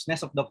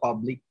consciousness of the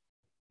public.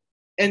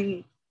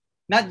 And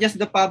not just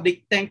the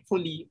public,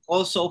 thankfully,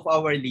 also of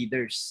our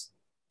leaders.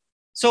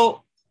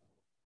 So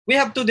we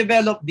have to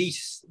develop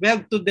this. We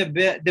have to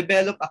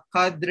develop a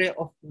cadre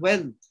of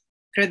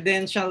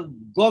well-credentialed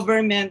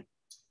government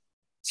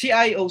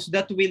CIOs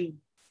that will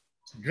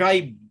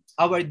drive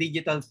our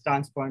digital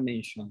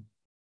transformation.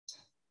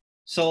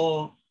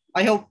 So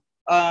I hope,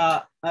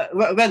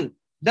 well,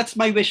 that's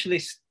my wish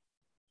list.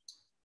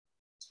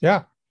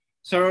 Yeah.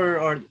 Sir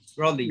or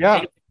Rolly.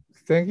 Yeah.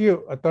 Thank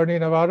you, Attorney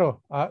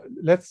Navarro.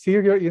 Let's hear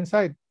your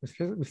insight,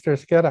 Mr.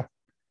 Esquera.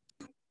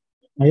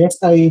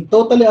 Yes, I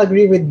totally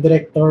agree with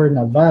Director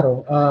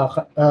Navarro.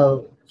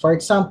 For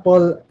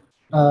example,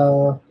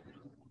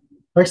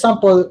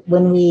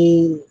 when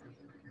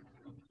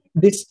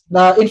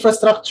the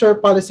infrastructure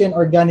policy and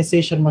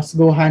organization must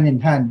go hand in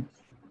hand.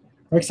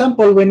 For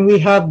example, when we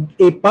have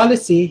a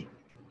policy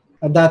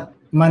that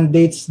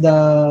mandates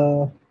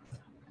the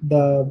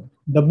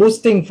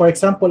boosting, for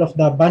example, of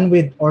the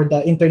bandwidth or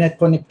the internet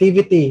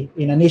connectivity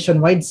in a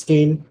nationwide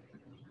scale,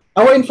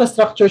 our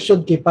infrastructure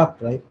should keep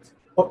up, right?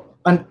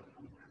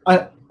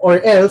 Or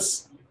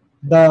else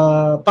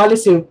the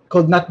policy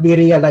could not be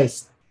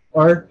realized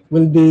or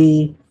will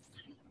be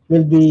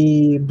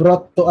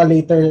brought to a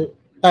later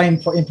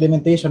time for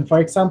implementation. For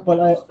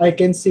example, I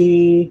can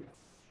see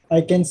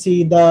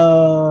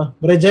the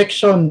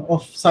rejection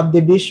of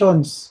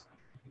subdivisions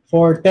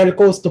for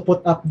telcos to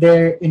put up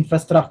their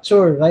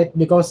infrastructure, right?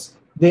 Because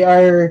they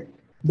are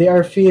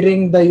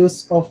fearing the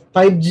use of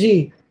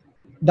 5G,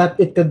 that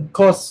it could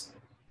cause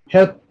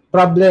health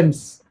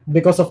problems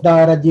because of the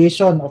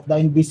radiation of the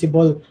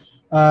invisible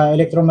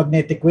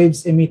electromagnetic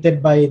waves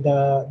emitted by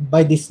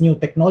this new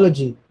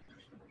technology.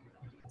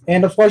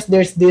 And of course,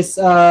 there's this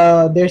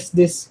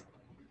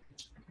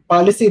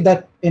policy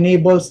that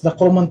enables the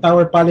common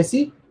tower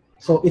policy.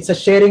 So it's a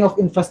sharing of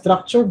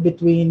infrastructure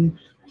between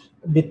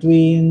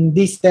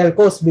these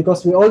telcos,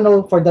 because we all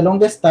know for the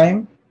longest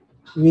time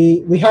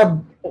we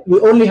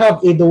only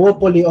have a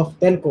duopoly of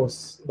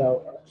telcos,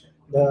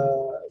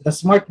 the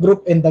Smart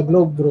Group and the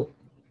Globe Group.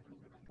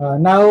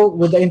 Now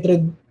with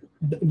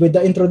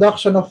the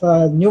introduction of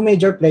a new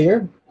major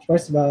player,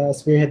 first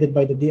spearheaded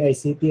by the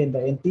DICT and the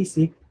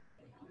NTC,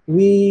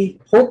 we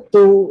hope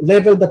to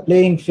level the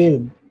playing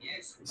field.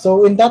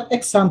 So in that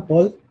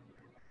example,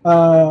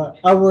 both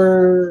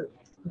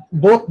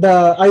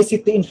the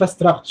ICT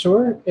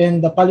infrastructure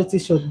and the policy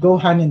should go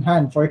hand in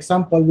hand. For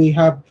example, we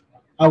have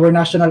our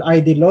national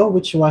ID law,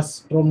 which was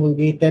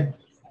promulgated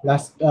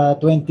last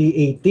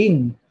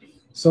 2018.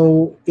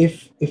 So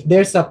if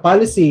there's a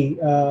policy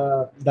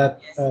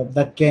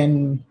that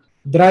can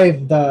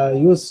drive the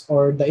use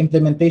or the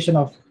implementation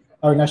of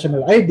our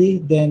national ID,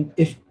 then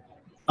if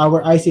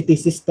our ICT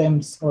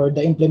systems or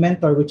the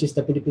implementer, which is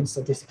the Philippine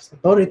Statistics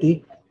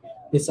Authority,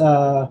 is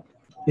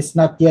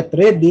not yet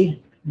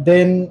ready,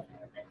 then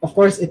of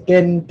course it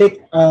can take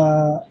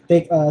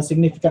a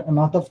significant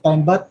amount of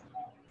time, but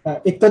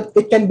it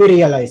can be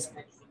realized.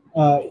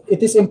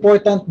 It is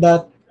important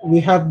that we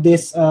have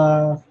this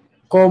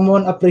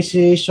common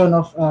appreciation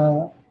of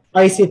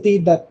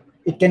ICT, that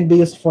it can be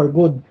used for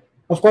good.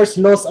 Of course,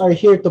 laws are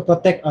here to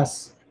protect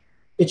us.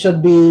 It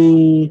should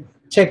be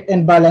checked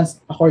and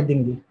balanced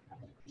accordingly.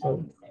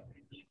 So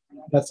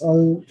that's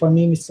all for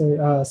me,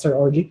 Sir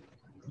Orly.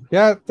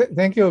 Yeah,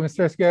 thank you,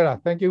 Mr. Esquera.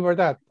 Thank you for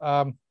that.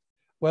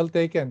 Well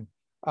taken.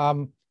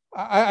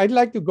 I'd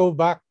like to go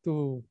back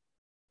to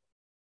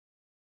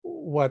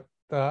what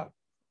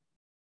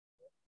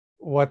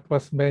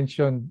was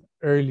mentioned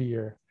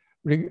earlier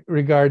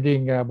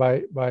regarding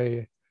by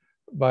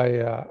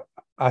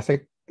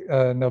ASEC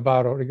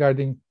Navarro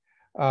regarding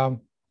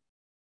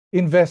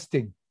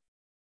investing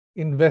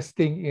in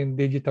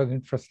digital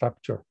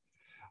infrastructure.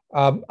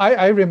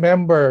 I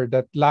remember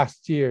that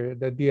last year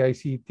the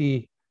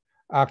DICT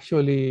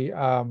actually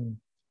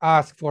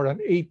asked for an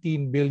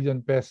 18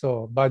 billion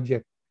peso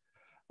budget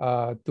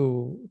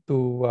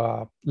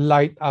to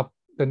light up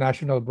the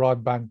national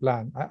broadband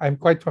plan. I'm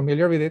quite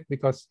familiar with it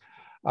because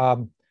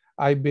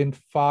I've been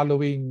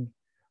following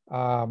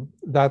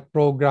that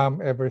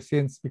program ever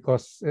since,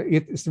 because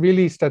it's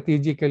really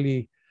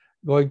strategically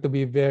going to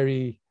be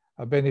very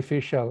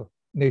beneficial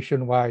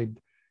nationwide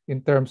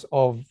in terms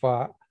of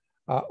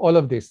all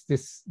of this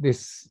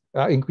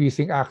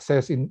increasing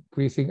access,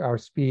 increasing our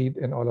speed,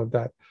 and all of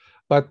that.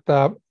 But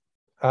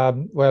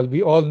well,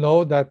 we all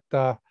know that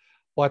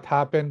what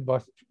happened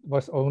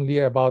was only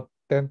about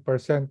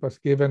 10% was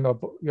given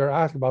of your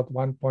ask, about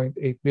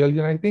 1.8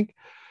 billion, I think.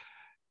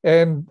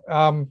 And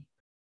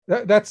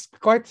that's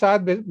quite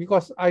sad,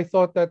 because I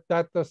thought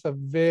that was a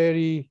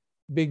very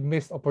big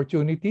missed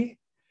opportunity.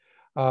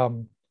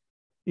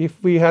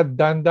 If we had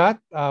done that,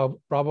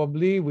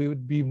 probably we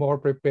would be more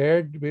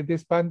prepared with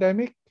this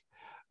pandemic.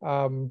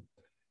 And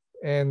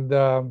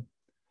the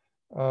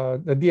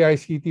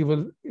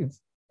DICT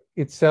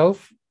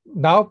itself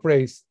now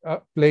plays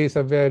a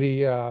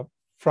very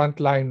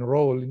frontline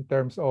role in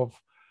terms of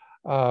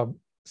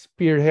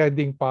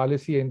spearheading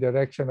policy and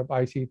direction of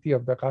ICT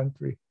of the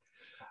country.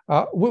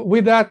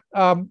 With that,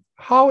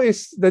 how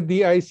is the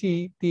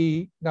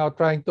DICT now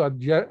trying to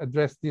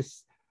address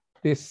this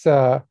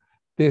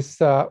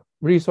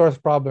resource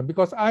problem?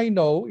 Because I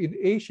know in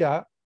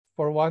Asia,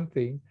 for one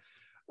thing,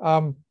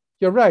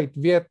 you're right.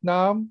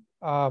 Vietnam,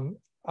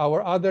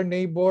 our other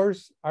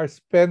neighbors are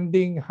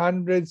spending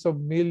hundreds of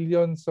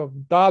millions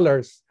of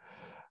dollars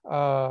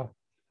uh,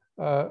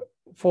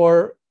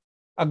 for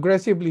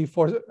aggressively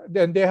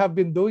and they have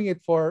been doing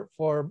it for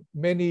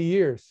many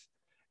years.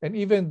 And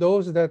even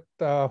those that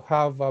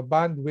have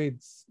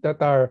bandwidths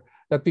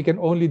that we can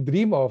only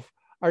dream of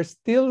are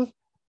still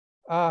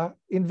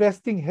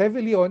investing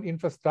heavily on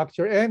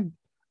infrastructure. And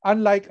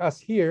unlike us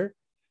here,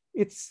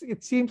 it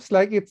seems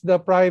like it's the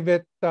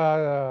private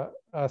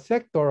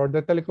sector or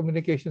the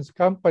telecommunications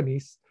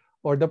companies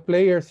or the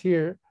players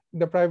here in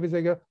the private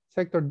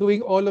sector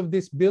doing all of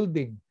this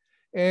building,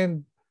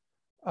 and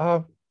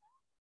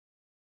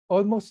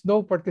almost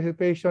no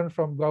participation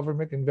from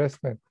government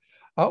investment.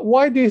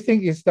 Why do you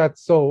think is that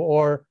so?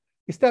 Or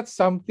is that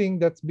something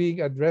that's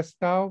being addressed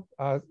now,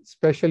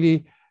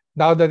 especially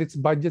now that it's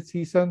budget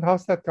season?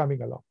 How's that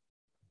coming along?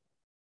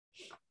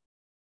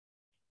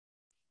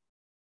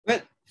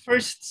 Well,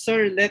 first,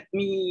 sir, let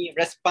me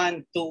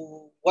respond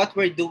to what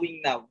we're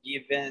doing now,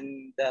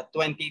 given the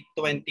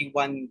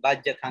 2021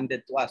 budget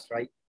handed to us,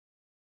 right?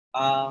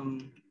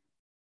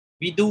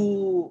 We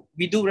do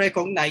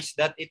recognize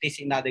that it is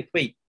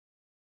inadequate.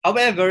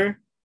 However,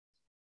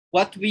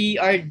 what we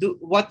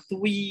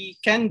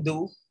can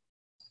do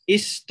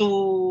is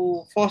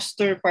to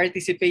foster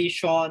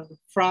participation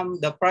from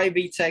the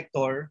private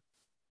sector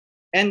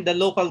and the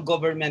local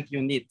government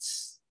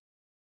units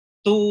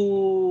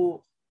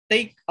to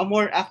take a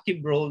more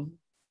active role,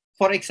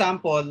 for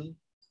example,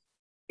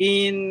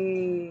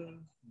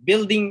 in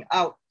building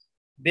out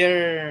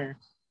their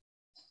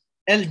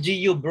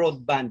LGU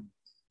broadband.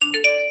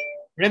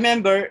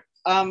 Remember,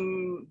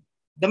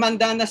 the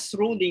Mandanas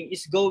ruling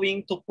is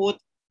going to put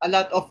a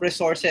lot of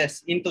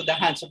resources into the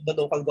hands of the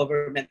local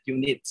government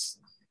units.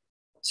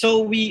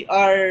 So we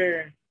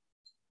are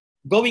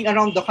going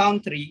around the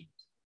country,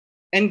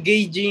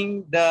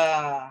 engaging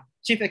the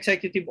chief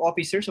executive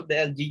officers of the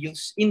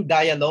LGUs in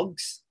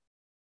dialogues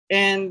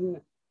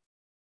and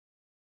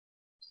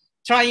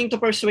trying to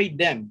persuade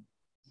them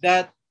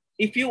that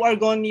if you are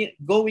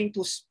going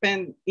to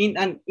spend in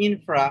an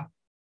infra,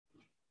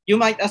 you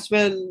might as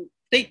well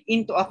take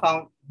into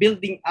account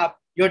building up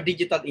your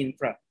digital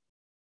infra,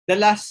 the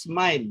last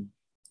mile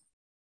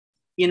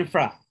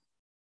infra.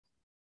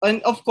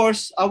 And of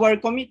course, our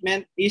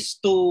commitment is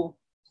to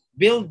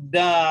build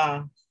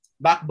the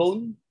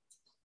backbone,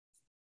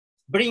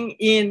 bring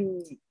in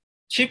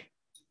cheap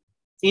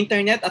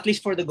internet, at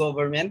least for the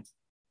government,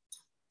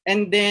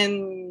 and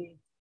then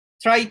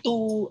try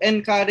to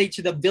encourage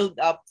the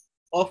build-up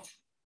of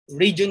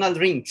regional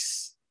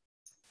rings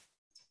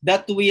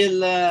that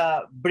will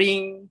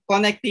bring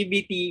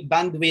connectivity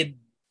bandwidth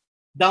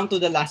down to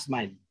the last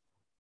mile.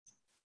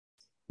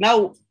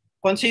 Now,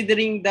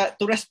 considering that,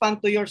 to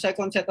respond to your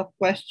second set of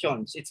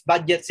questions, it's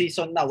budget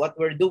season now, what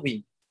we're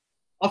doing.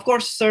 Of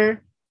course,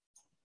 sir,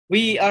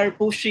 we are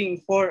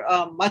pushing for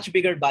a much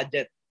bigger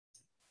budget.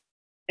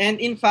 And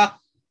in fact,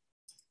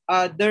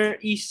 there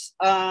is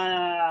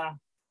a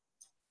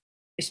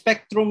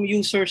Spectrum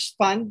Users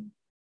Fund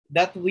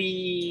that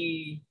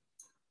we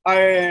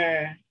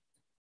are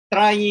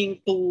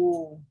trying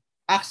to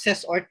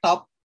access or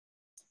tap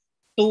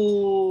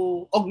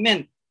to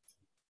augment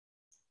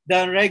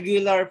the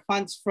regular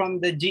funds from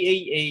the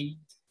GAA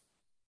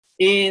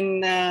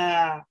in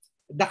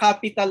the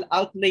capital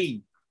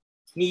outlay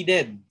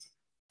needed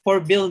for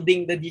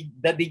building the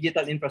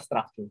digital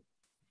infrastructure.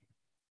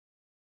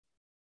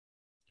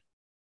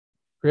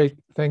 Great,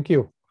 thank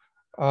you.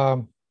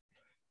 I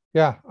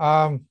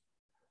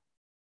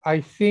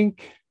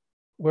think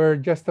we're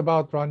just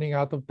about running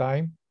out of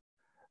time,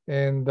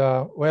 and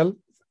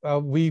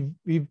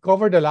we've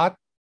covered a lot.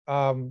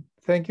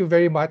 Thank you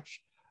very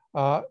much.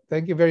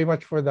 Thank you very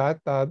much for that.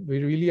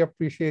 We really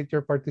appreciate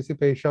your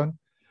participation.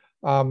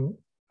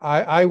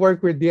 I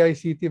work with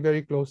DICT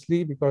very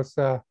closely because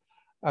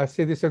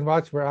Citizen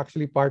Watch, we're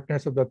actually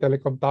partners of the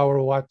Telecom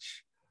Tower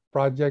Watch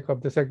project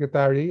of the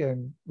Secretary,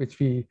 and which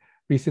we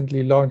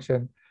recently launched.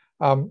 And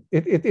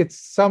it's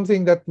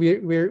something that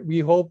we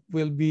hope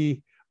will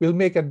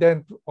make a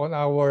dent on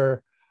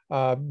our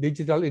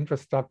digital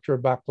infrastructure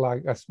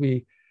backlog as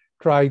we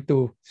try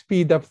to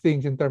speed up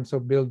things in terms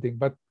of building.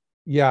 But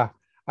yeah,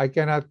 I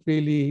cannot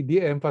really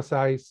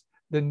de-emphasize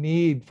the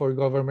need for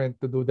government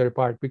to do their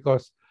part,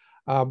 because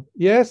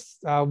yes,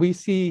 we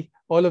see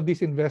all of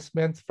these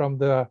investments from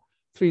the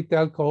three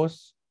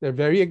telcos. They're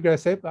very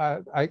aggressive.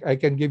 I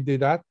can give you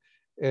that,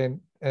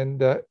 and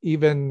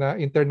even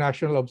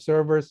international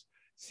observers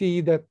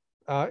see that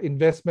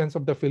investments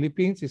of the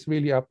Philippines is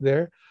really up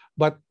there.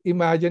 But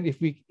imagine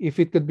if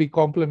it could be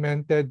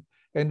complemented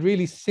and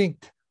really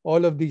synced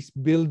all of these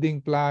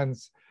building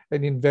plans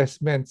and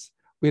investments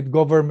with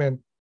government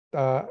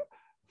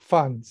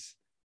funds.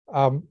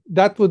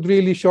 That would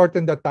really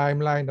shorten the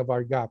timeline of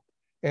our gap.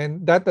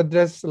 And that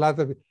addresses a lot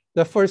of it.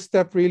 The first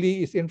step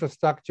really is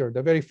infrastructure,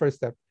 the very first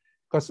step.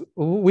 Because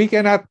we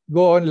cannot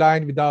go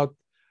online without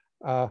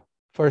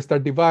first our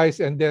device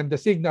and then the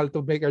signal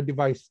to make our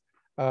device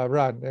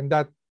run. And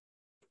that,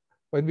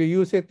 when we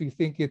use it, we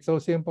think it's so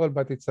simple,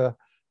 but it's a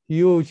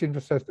huge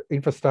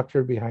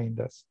infrastructure behind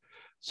us.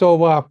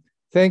 So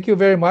thank you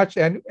very much.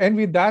 And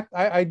with that,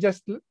 I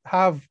just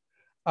have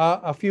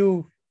a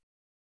few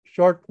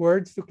short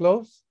words to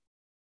close.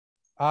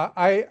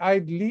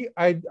 I'd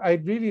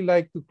really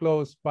like to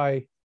close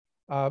by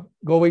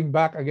going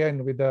back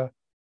again with the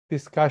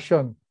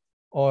discussion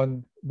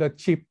on the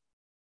chip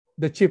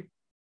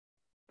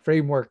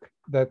framework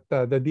that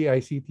the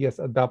DICT has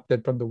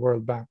adopted from the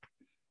World Bank.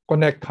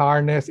 Connect,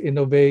 harness,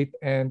 innovate,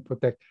 and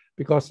protect,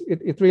 because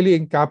it really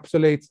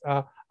encapsulates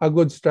a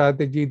good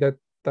strategy that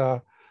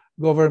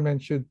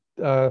government should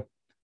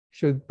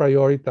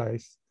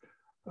prioritize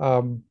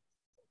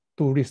to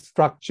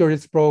restructure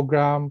its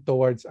program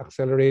towards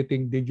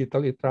accelerating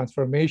digital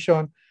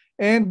transformation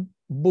and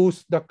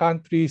boost the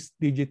country's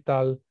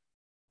digital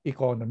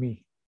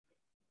economy.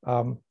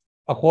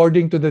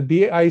 According to the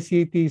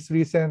DICT's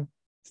recent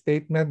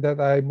statement that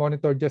I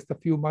monitored just a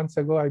few months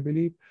ago, I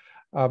believe,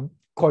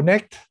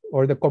 Connect,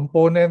 or the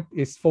component,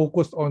 is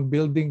focused on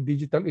building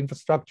digital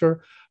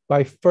infrastructure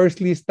by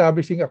firstly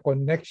establishing a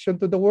connection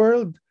to the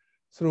world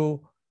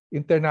through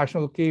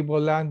international cable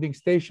landing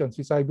stations,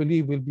 which I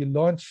believe will be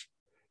launched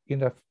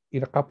in a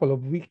couple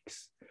of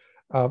weeks.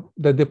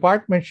 The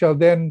department shall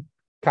then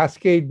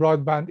cascade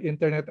broadband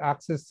internet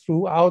access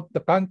throughout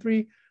the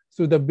country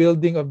through the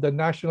building of the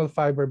national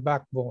fiber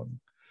backbone,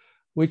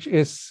 which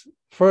is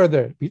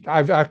further,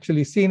 I've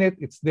actually seen it,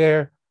 it's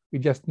there, we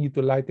just need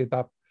to light it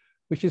up,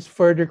 which is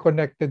further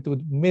connected to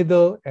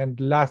middle and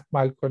last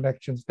mile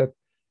connections that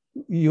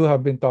you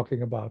have been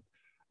talking about.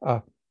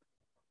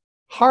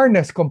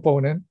 Harness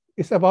component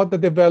is about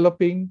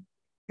developing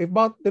the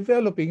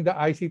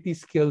ICT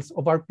skills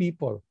of our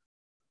people.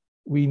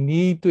 We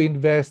need to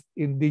invest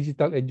in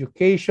digital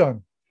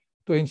education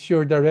to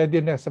ensure the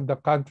readiness of the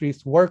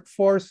country's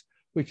workforce,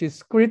 which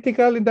is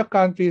critical in the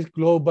country's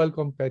global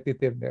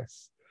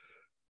competitiveness.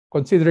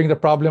 Considering the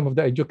problem of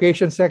the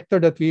education sector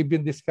that we've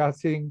been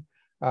discussing,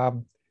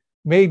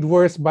 made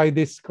worse by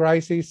this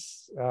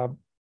crisis,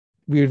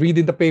 we read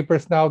in the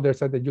papers now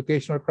there's an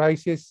educational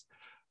crisis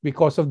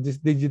because of this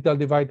digital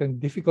divide and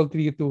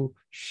difficulty to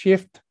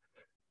shift.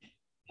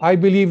 I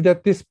believe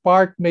that this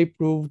part may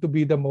prove to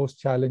be the most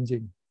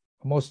challenging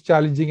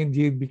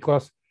indeed,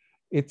 because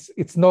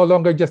it's no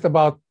longer just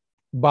about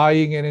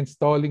buying and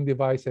installing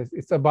devices.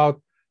 It's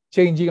about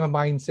changing a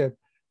mindset,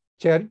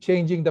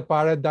 changing the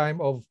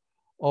paradigm of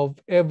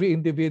every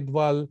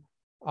individual,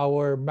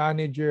 our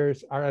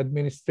managers, our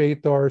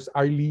administrators,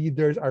 our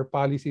leaders, our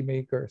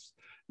policymakers.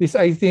 This,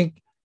 I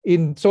think,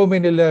 in so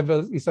many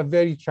levels, is a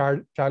very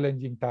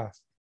challenging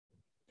task.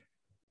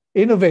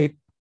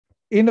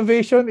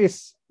 Innovation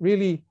is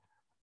really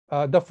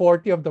the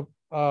forte of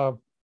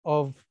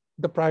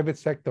the private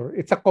sector.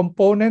 It's a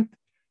component,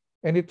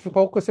 and it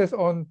focuses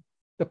on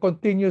the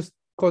continuous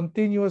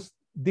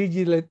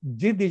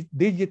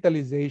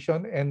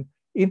digitalization and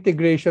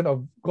integration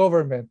of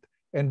government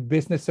and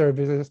business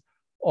services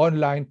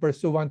online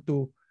pursuant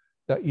to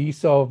the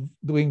Ease of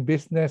Doing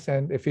Business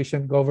and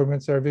Efficient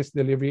Government Service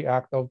Delivery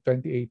Act of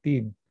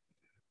 2018,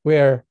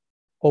 where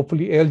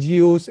hopefully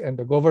LGUs and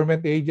the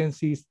government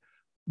agencies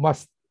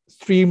must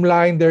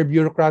streamline their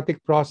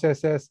bureaucratic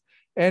processes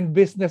and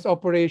business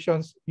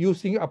operations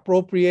using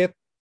appropriate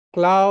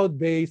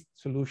cloud-based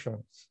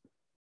solutions.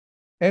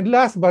 And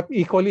last but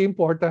equally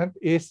important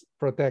is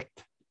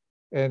protect.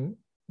 And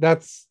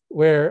that's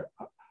where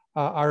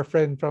our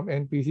friend from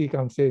NPC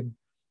comes in.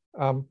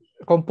 A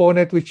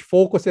component which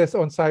focuses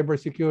on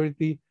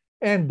cybersecurity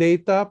and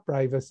data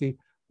privacy,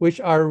 which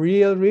are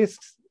real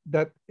risks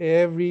that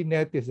every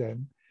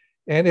netizen,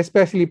 and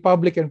especially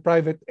public and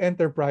private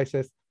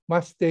enterprises,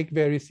 must take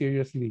very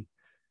seriously.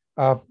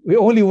 We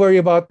only worry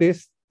about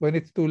this when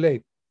it's too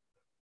late,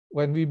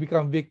 when we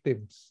become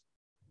victims.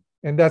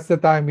 And that's the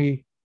time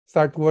we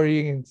start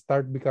worrying and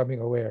start becoming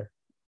aware.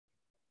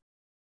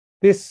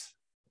 This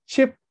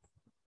chip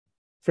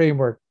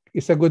framework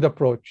is a good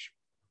approach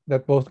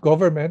that both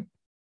government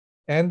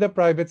and the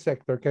private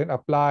sector can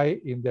apply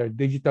in their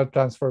digital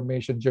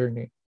transformation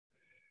journey.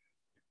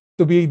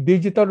 To be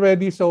digital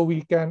ready so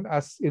we can,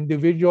 as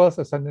individuals,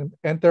 as an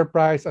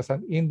enterprise, as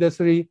an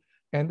industry,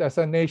 and as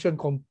a nation,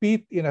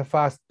 compete in a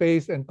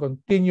fast-paced and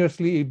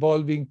continuously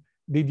evolving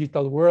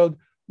digital world,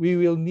 we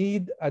will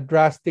need a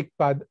drastic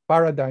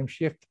paradigm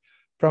shift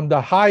from the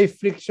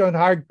high-friction,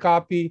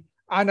 hard-copy,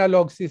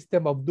 analog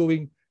system of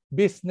doing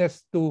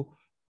business to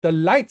the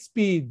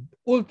light-speed,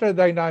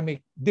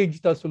 ultra-dynamic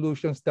digital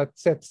solutions that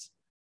sets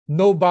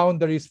no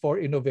boundaries for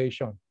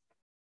innovation.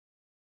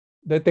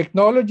 The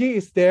technology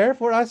is there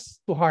for us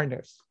to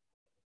harness,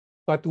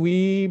 but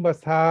we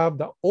must have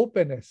the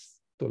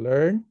openness to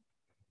learn,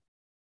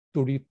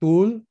 to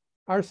retool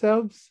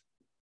ourselves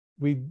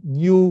with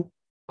new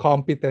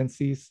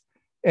competencies,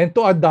 and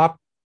to adapt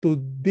to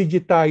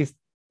digitized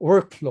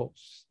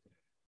workflows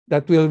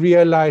that will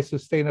realize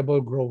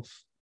sustainable growth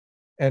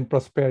and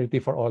prosperity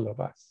for all of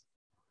us.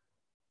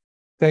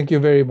 Thank you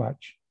very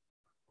much.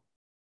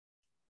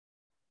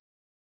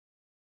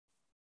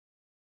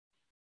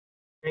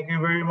 Thank you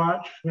very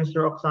much,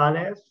 Mr.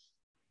 Oxales.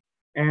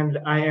 And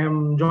I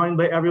am joined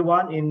by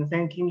everyone in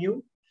thanking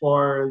you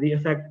for the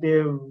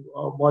effective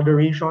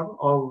moderation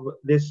of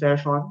this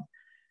session.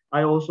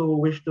 I also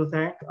wish to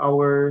thank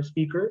our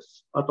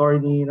speakers,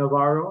 Attorney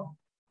Navarro,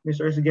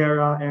 Mr.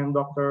 Esguerra, and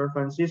Dr.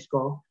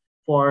 Francisco,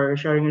 for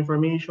sharing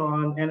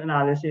information and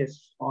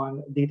analysis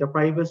on data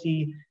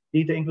privacy,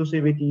 data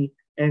inclusivity,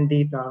 and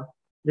data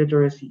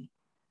literacy.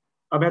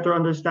 A better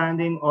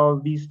understanding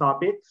of these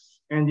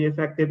topics and the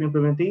effective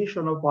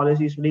implementation of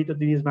policies related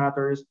to these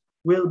matters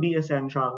will be essential